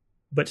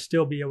 but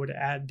still be able to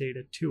add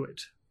data to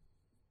it.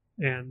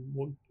 And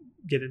we'll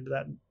get into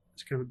that.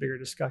 It's kind of a bigger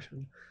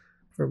discussion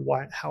for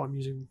how I'm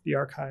using the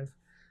archive.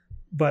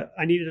 But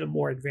I needed a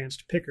more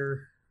advanced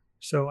picker.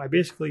 So I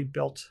basically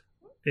built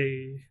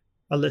a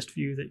list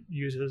view that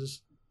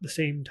uses the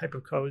same type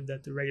of code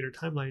that the regular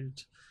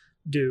timelines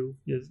do.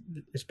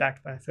 It's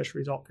backed by a fish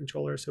result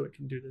controller, so it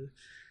can do the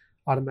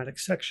automatic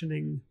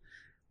sectioning.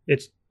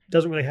 It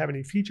doesn't really have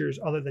any features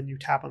other than you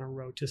tap on a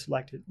row to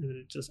select it, and then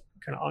it just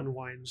kind of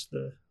unwinds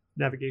the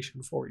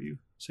navigation for you.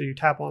 So you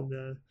tap on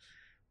the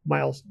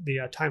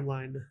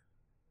timeline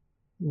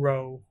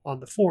row on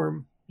the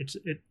form,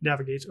 it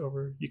navigates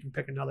over. You can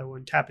pick another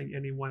one, tapping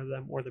any one of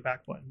them or the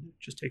back button. It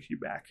just takes you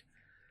back.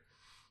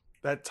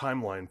 That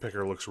timeline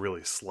picker looks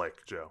really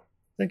slick, Joe.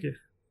 Thank you.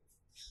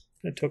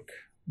 That took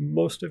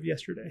most of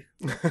yesterday.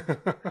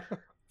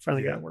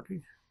 Finally got it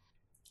working.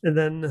 And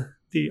then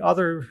the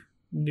other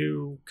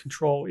new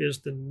control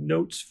is the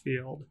notes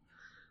field.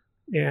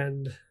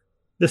 And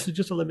this is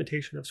just a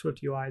limitation of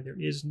Swift UI. There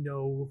is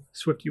no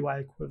Swift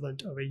UI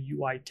equivalent of a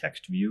UI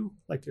text view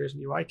like there is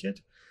in UIKit.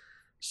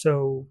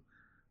 So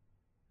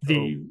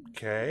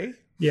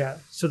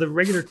so the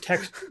regular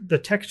text, the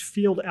text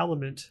field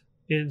element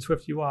in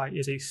Swift UI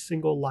is a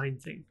single line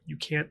thing. You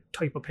can't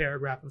type a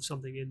paragraph of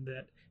something in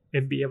that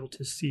and be able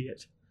to see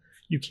it.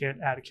 You can't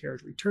add a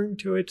carriage return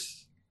to it.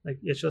 Like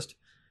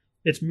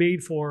it's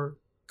made for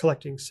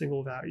collecting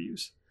single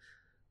values,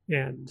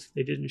 and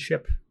they didn't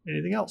ship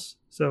anything else.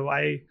 So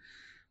I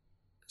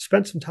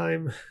spent some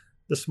time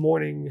this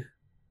morning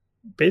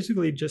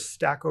basically just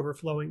Stack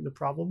Overflowing the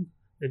problem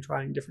and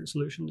trying different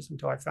solutions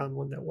until I found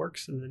one that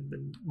works, and then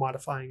been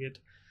modifying it.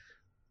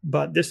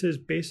 But this is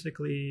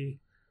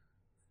basically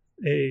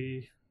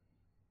a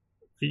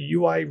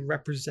UI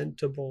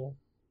representable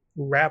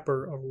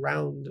wrapper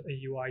around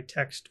a UI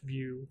text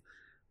view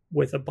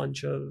with a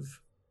bunch of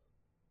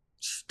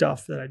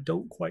stuff that I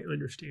don't quite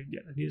understand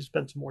yet. I need to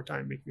spend some more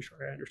time making sure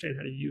I understand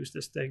how to use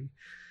this thing.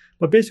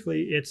 But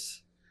basically,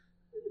 it's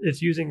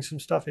using some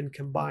stuff in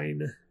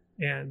Combine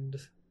and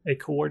a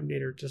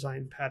coordinator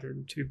design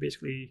pattern to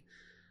basically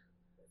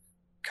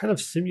kind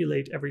of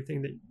simulate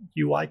everything that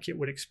UIKit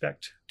would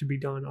expect to be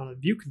done on a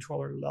view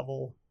controller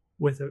level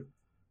with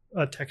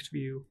a text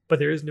view, but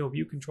there is no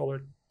view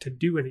controller to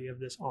do any of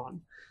this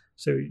on.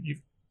 So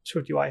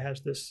Swift UI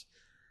has this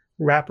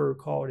wrapper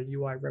called a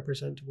UI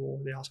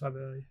representable. They also have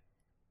a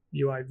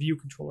UI view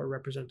controller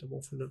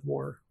representable for the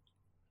more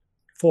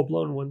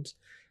full-blown ones.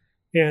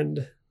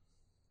 And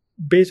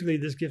basically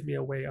this gives me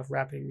a way of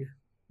wrapping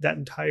that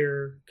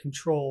entire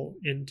control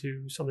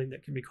into something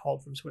that can be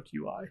called from Swift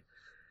UI.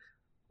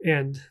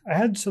 And I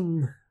had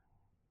some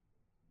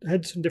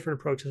had some different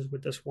approaches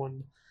with this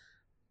one.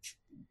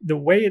 The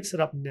way it's set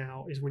up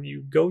now is when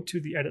you go to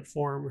the edit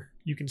form,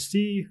 you can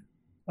see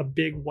a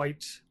big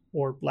white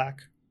or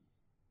black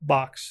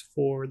box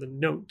for the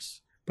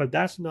notes, but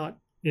that's not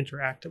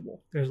interactable.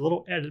 There's a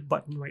little edit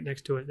button right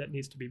next to it that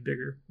needs to be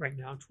bigger right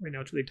now. Right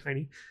now it's really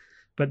tiny,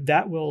 but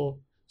that will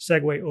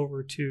segue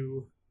over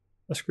to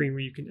a screen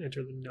where you can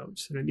enter the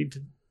notes. And I need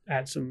to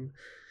add some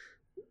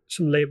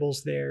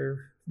labels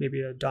there,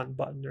 maybe a done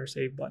button or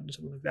save button,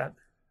 something like that.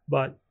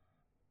 But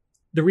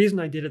the reason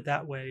I did it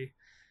that way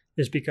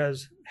is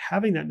because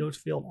having that notes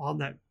field on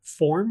that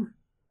form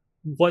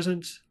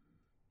wasn't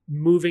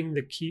moving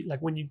the key.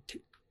 Like when you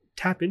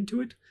tap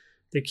into it,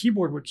 the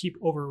keyboard would keep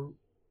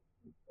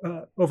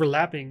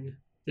overlapping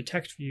the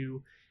text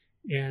view.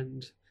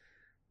 And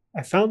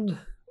I found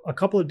a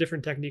couple of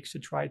different techniques to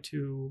try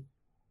to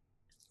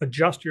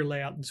adjust your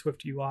layout in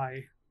Swift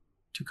UI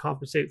to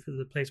compensate for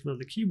the placement of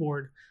the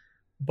keyboard,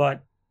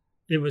 but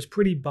it was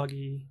pretty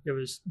buggy.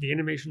 The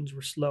animations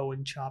were slow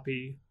and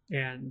choppy,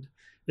 and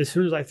as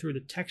soon as I threw the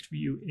text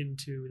view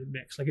into the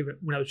mix,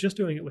 when I was just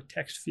doing it with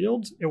text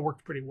fields, it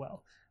worked pretty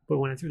well. But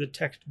when I threw the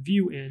text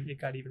view in, it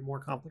got even more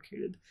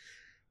complicated.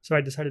 So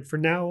I decided for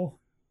now,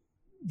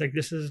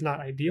 this is not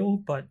ideal,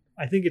 but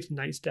I think it's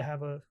nice to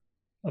have a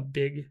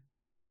big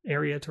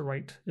area to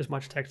write as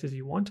much text as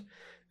you want.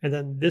 And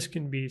then this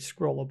can be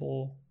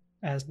scrollable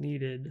as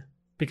needed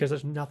because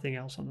there's nothing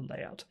else on the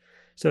layout.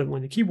 So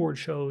when the keyboard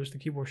shows, the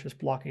keyboard's just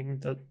blocking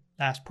the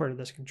last part of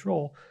this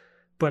control,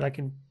 but I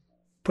can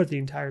put the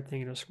entire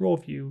thing in a scroll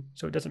view,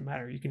 so it doesn't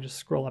matter. You can just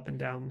scroll up and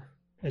down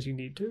as you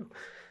need to.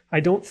 I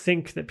don't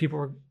think that people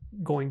are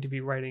going to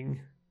be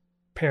writing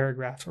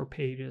paragraphs or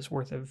pages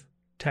worth of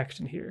text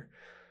in here.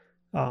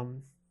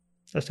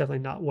 That's definitely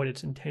not what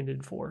it's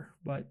intended for,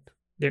 but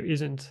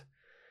there's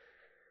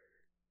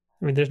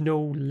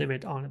no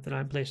limit on it that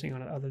I'm placing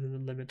on it other than the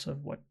limits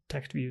of what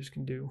text views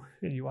can do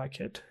in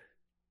UIKit.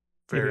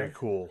 Very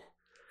cool.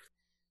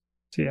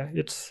 So yeah,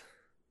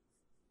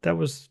 that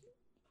was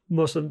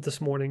most of this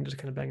morning just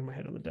kind of banging my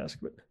head on the desk,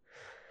 but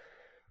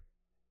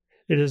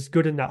it is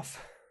good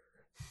enough.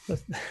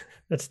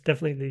 That's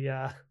definitely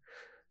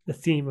the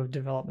theme of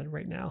development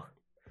right now.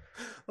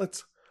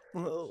 Let's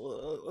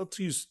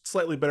use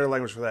slightly better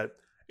language for that.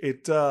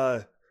 It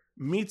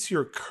meets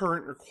your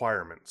current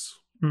requirements.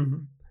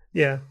 Mm-hmm.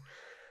 Yeah.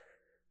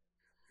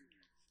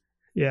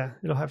 Yeah,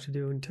 it'll have to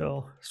do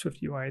until Swift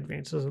UI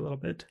advances a little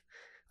bit.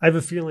 I have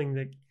a feeling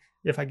that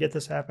if I get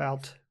this app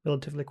out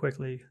relatively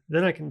quickly,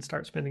 then I can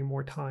start spending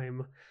more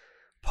time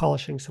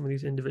polishing some of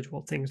these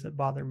individual things that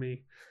bother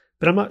me.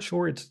 But I'm not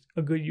sure it's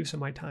a good use of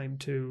my time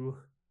to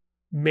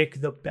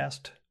make the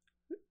best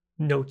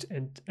notes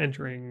and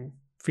entering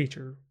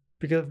feature,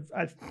 because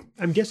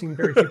I'm guessing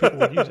very few people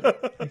would use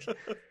it.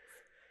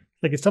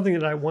 Like it's something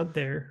that I want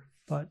there,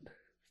 but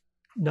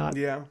not.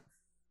 Yeah.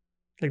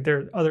 Like there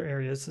are other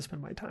areas to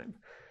spend my time.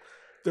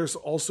 There's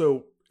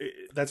also,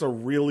 that's a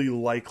really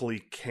likely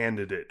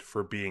candidate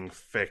for being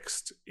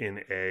fixed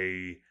in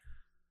a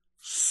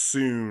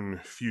soon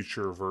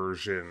future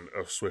version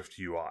of Swift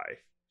UI.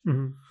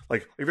 Mm-hmm.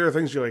 Like, if there are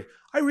things you're like,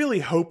 I really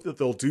hope that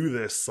they'll do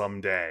this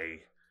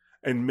someday,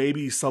 and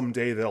maybe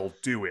someday they'll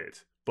do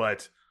it,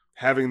 but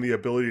having the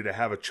ability to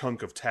have a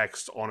chunk of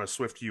text on a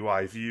Swift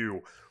UI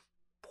view,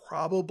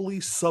 probably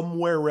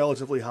somewhere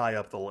relatively high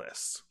up the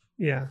list.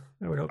 Yeah,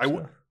 I would hope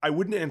so. I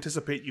wouldn't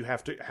anticipate you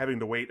having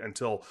to wait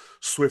until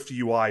Swift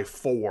UI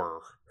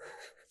 4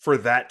 for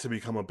that to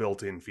become a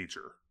built-in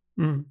feature.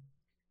 Mm.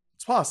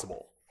 It's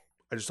possible.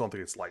 I just don't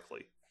think it's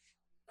likely.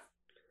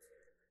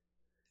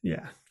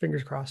 Yeah,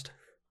 fingers crossed.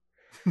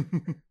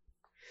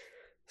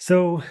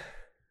 So,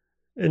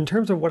 in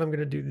terms of what I'm going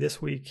to do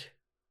this week,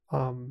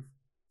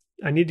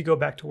 I need to go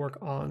back to work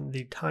on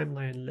the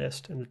timeline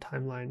list and the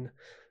timeline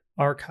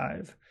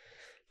archive.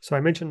 So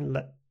I mentioned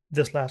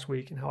this last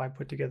week and how I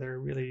put together a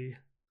really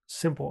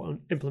simple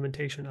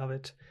implementation of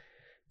it.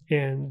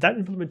 And that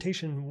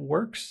implementation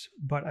works,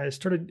 but I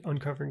started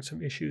uncovering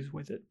some issues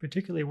with it,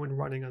 particularly when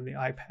running on the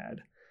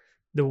iPad.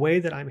 The way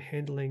that I'm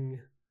handling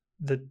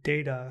the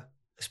data,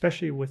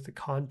 especially with the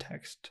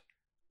context,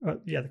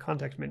 the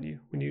context menu,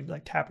 when you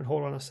tap and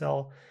hold on a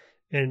cell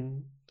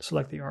and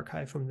select the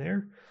archive from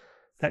there,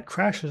 that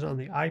crashes on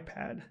the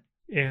iPad.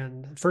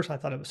 And at first I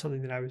thought it was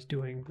something that I was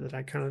doing, but then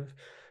I kind of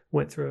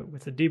went through it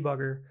with the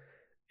debugger,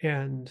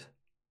 and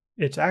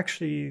it's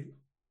actually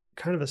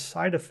kind of a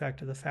side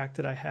effect of the fact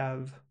that I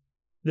have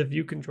the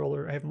view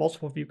controller. I have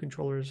multiple view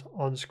controllers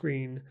on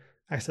screen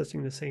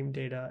accessing the same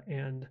data,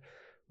 and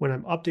when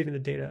I'm updating the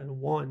data in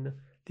one,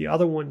 the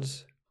other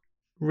one's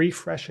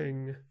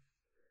refreshing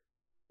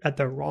at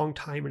the wrong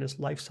time in its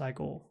life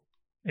cycle,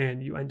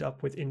 and you end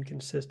up with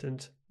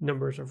inconsistent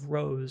numbers of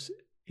rows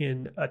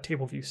in a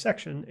table view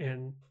section,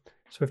 and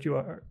Swift UI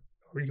or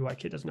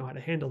UIKit doesn't know how to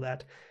handle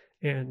that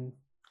and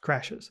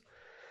crashes.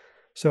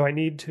 So I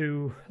need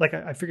to,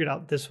 I figured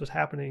out this was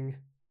happening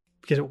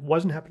because it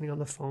wasn't happening on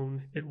the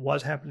phone, it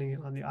was happening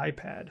on the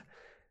iPad,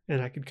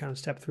 and I could kind of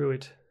step through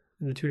it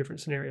in the two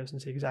different scenarios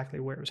and see exactly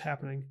where it was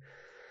happening.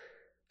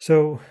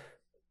 So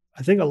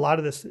I think a lot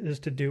of this is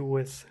to do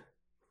with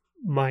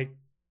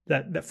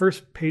that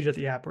first page of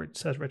the app where it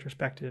says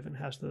retrospective and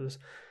has those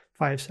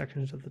 5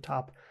 sections at the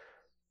top,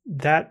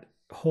 that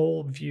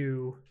whole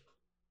view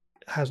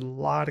has a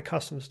lot of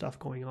custom stuff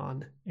going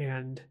on,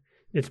 and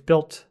it's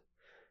built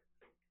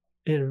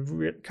in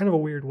kind of a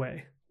weird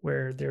way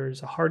where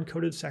there's a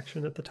hard-coded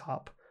section at the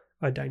top,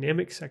 a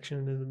dynamic section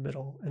in the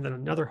middle, and then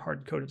another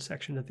hard-coded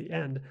section at the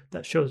end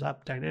that shows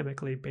up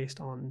dynamically based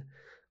on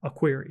a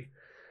query.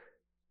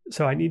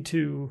 So I need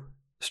to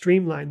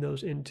streamline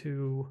those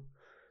into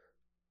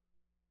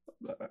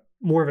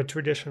more of a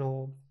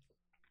traditional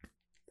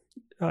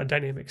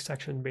dynamic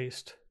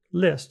section-based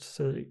list,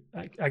 so that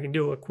I can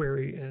do a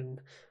query in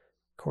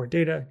core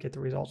data, get the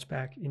results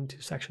back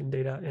into section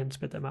data, and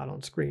spit them out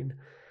on screen.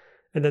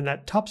 And then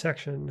that top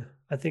section,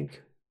 I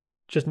think,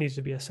 just needs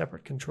to be a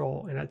separate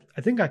control. And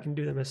I think I can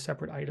do them as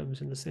separate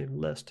items in the same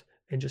list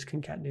and just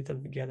concatenate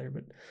them together.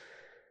 But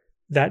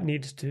that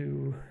needs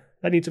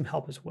some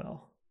help as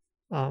well.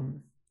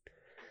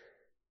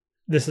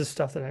 This is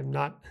stuff that I'm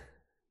not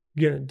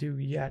going to do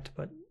yet,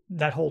 but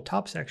that whole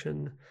top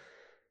section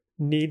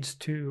needs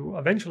to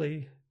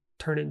eventually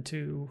turn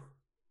into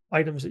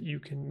items that you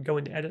can go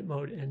into edit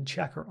mode and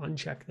check or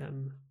uncheck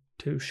them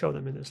to show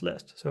them in this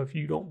list. So if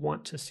you don't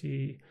want to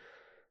see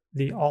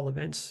the all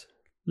events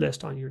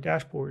list on your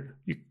dashboard,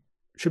 you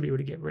should be able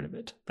to get rid of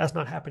it. That's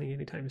not happening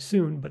anytime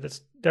soon, but it's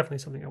definitely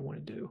something I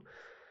want to do.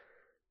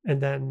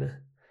 And then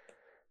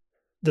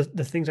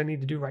the things I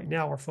need to do right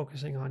now are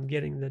focusing on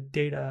getting the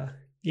data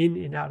in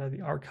and out of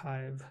the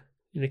archive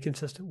in a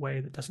consistent way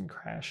that doesn't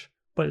crash,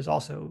 but is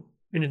also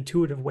an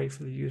intuitive way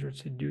for the user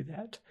to do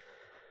that.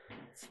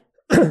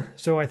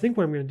 So I think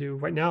what I'm going to do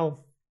right now,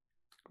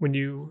 when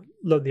you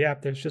load the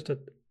app, there's just a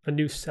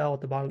new cell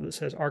at the bottom that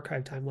says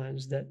archive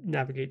timelines that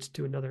navigates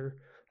to another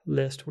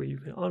list where you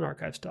can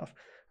unarchive stuff.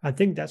 I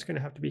think that's going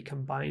to have to be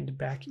combined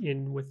back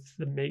in with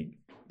the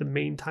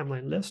main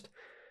timeline list.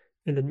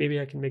 And then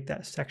maybe I can make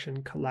that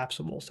section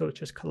collapsible. So it's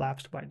just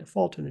collapsed by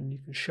default, and then you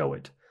can show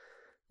it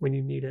when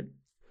you need it.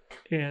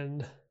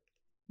 And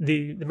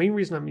the main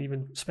reason I'm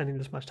even spending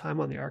this much time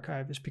on the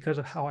archive is because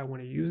of how I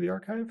want to use the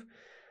archive.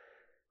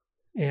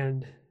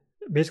 And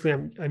basically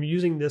I'm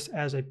using this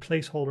as a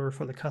placeholder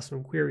for the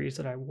custom queries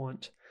that I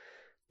want.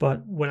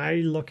 But when I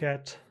look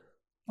at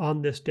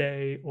on this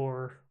day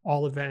or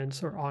all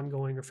events or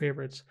ongoing or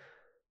favorites,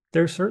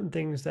 there are certain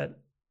things that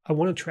I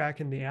want to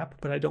track in the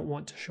app, but I don't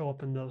want to show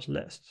up in those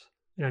lists.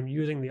 And I'm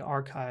using the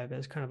archive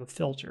as kind of a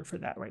filter for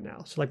that right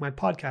now. So like my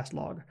podcast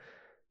log,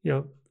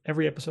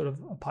 every episode of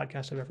a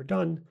podcast I've ever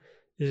done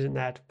is in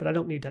that, but I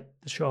don't need that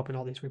to show up in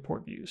all these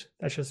report views.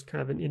 That's just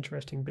kind of an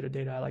interesting bit of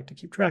data I like to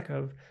keep track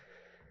of.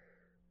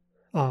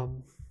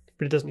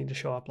 But it doesn't need to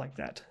show up like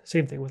that.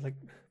 Same thing with like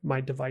my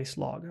device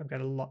log. I've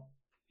got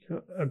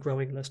a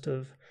growing list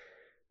of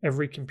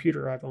every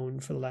computer I've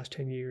owned for the last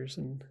 10 years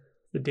and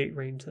the date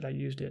range that I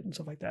used it and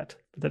stuff like that.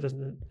 But that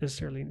doesn't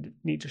necessarily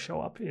need to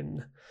show up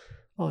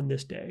on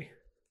this day.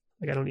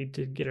 Like I don't need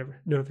to get a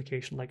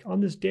notification like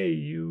on this day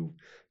you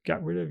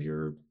got rid of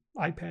your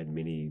iPad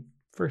mini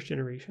first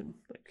generation.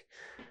 Like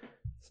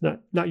it's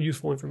not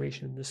useful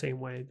information in the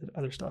same way that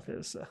other stuff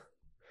is.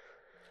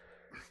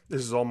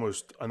 This is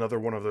almost another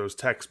one of those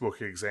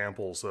textbook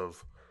examples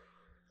of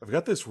I've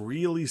got this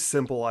really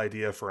simple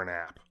idea for an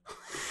app.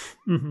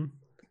 Mm-hmm.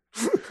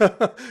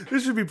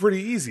 This should be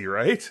pretty easy,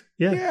 right?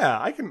 Yeah,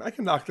 I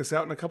can knock this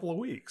out in a couple of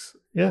weeks.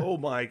 Yeah. Oh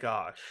my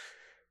gosh.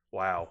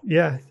 Wow.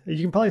 Yeah,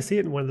 you can probably see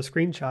it in one of the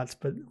screenshots,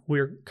 but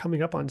we're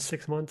coming up on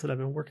 6 months that I've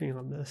been working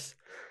on this.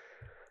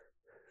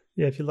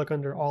 Yeah, if you look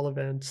under all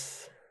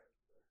events,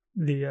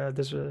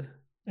 there's a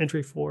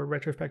entry for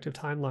retrospective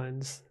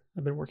timelines.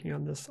 I've been working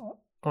on this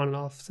on and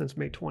off since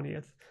May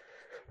 20th.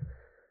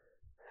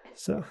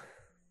 So,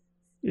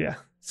 yeah.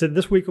 So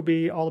this week will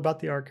be all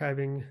about the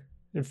archiving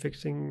and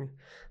fixing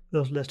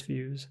those list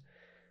views.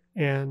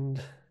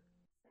 And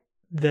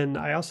then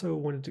I also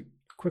wanted to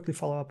quickly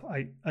follow up.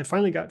 I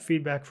finally got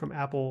feedback from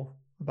Apple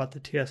about the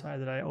TSI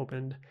that I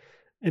opened.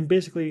 And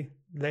basically,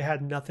 they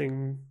had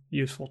nothing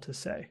useful to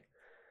say.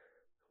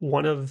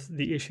 One of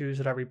the issues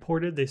that I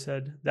reported, they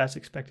said that's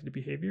expected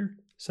behavior.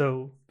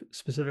 So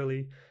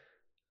specifically,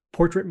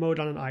 portrait mode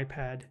on an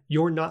iPad,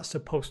 you're not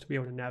supposed to be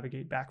able to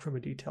navigate back from a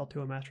detail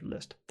to a master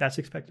list. That's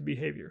expected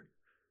behavior.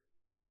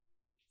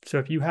 So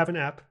if you have an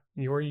app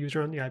and you're a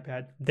user on the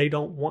iPad, they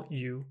don't want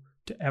you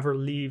to ever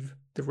leave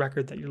the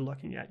record that you're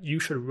looking at. You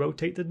should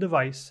rotate the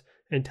device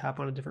and tap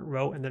on a different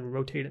row and then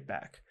rotate it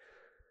back.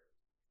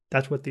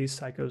 That's what these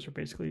psychos are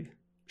basically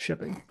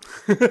shipping.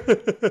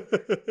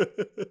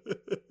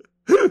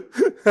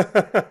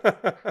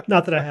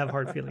 Not that I have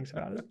hard feelings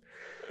about it.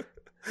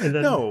 And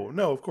then,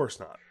 no, of course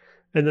not.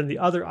 And then the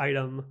other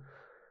item,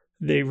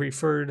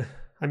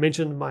 I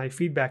mentioned my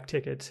feedback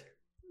ticket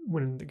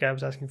when the guy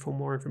was asking for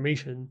more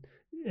information,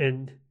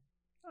 and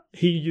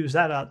he used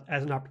that out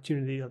as an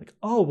opportunity like,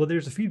 oh, well,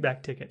 there's a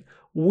feedback ticket.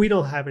 We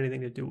don't have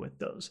anything to do with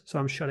those, so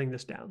I'm shutting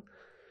this down.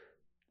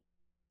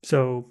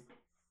 So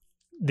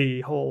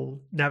the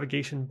whole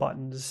navigation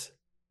buttons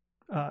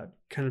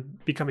kind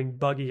of becoming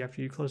buggy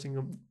after you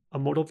closing a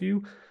modal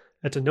view,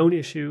 It's a known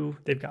issue.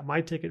 They've got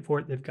my ticket for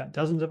it. They've got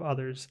dozens of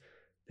others.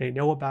 They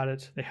know about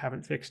it. They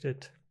haven't fixed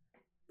it.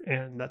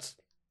 And that's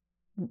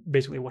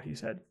basically what he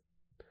said.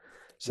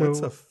 So what's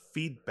a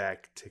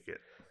feedback ticket?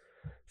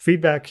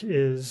 Feedback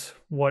is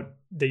what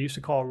they used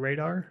to call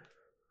radar.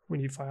 When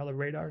you file a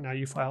radar, now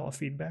you file a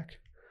feedback.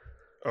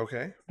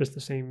 Okay. It's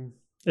the same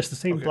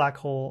okay. Black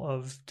hole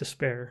of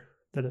despair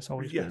that it's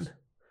always been.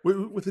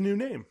 With a new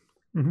name.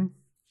 Mm-hmm.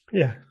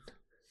 Yeah.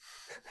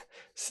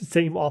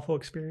 Same awful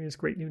experience,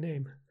 great new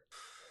name.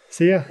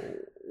 So yeah.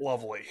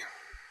 Lovely.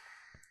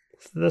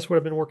 So that's what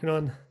I've been working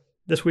on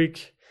this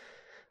week.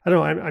 I don't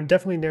know, I'm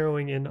definitely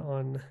narrowing in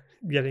on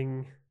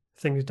getting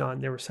things done.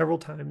 There were several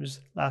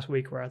times last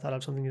week where I thought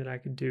of something that I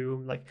could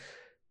do, like,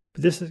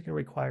 but this is going to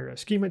require a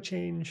schema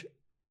change,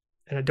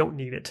 and I don't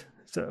need it.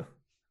 So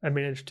I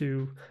managed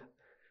to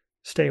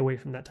stay away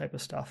from that type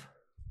of stuff.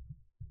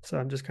 So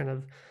I'm just kind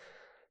of,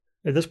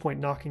 at this point,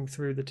 knocking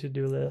through the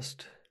to-do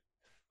list,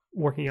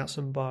 working out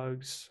some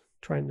bugs,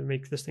 trying to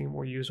make this thing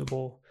more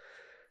usable.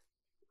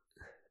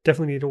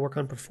 Definitely need to work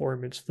on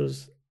performance.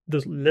 Those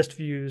list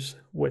views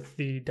with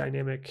the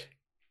dynamic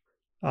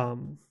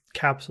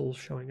capsules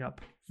showing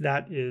up.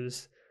 That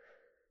is,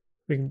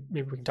 maybe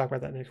we can talk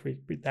about that next week,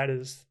 but that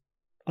is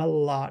a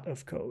lot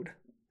of code.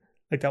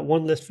 Like that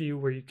one list view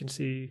where you can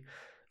see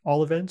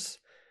all events,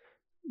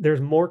 there's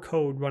more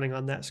code running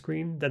on that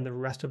screen than the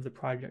rest of the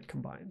project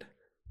combined,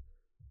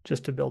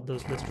 just to build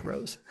those list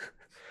rows.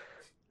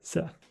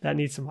 So that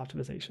needs some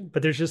optimization.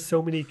 But there's just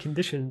so many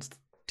conditions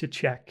to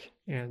check,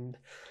 and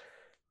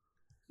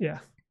yeah,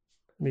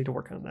 I need to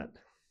work on that.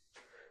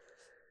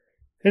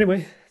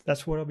 Anyway,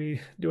 that's what I'll be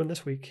doing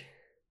this week.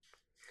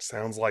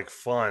 Sounds like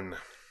fun.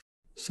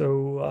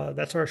 So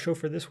that's our show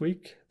for this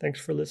week. Thanks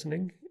for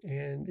listening.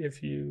 And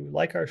if you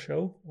like our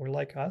show or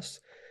like us,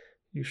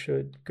 you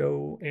should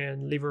go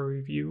and leave a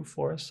review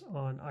for us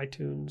on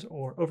iTunes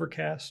or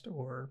Overcast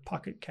or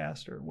Pocket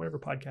Cast or whatever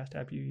podcast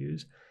app you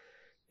use.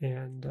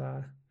 And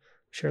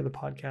share the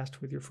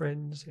podcast with your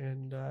friends.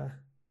 And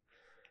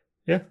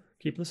yeah,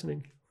 keep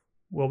listening.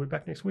 We'll be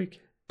back next week.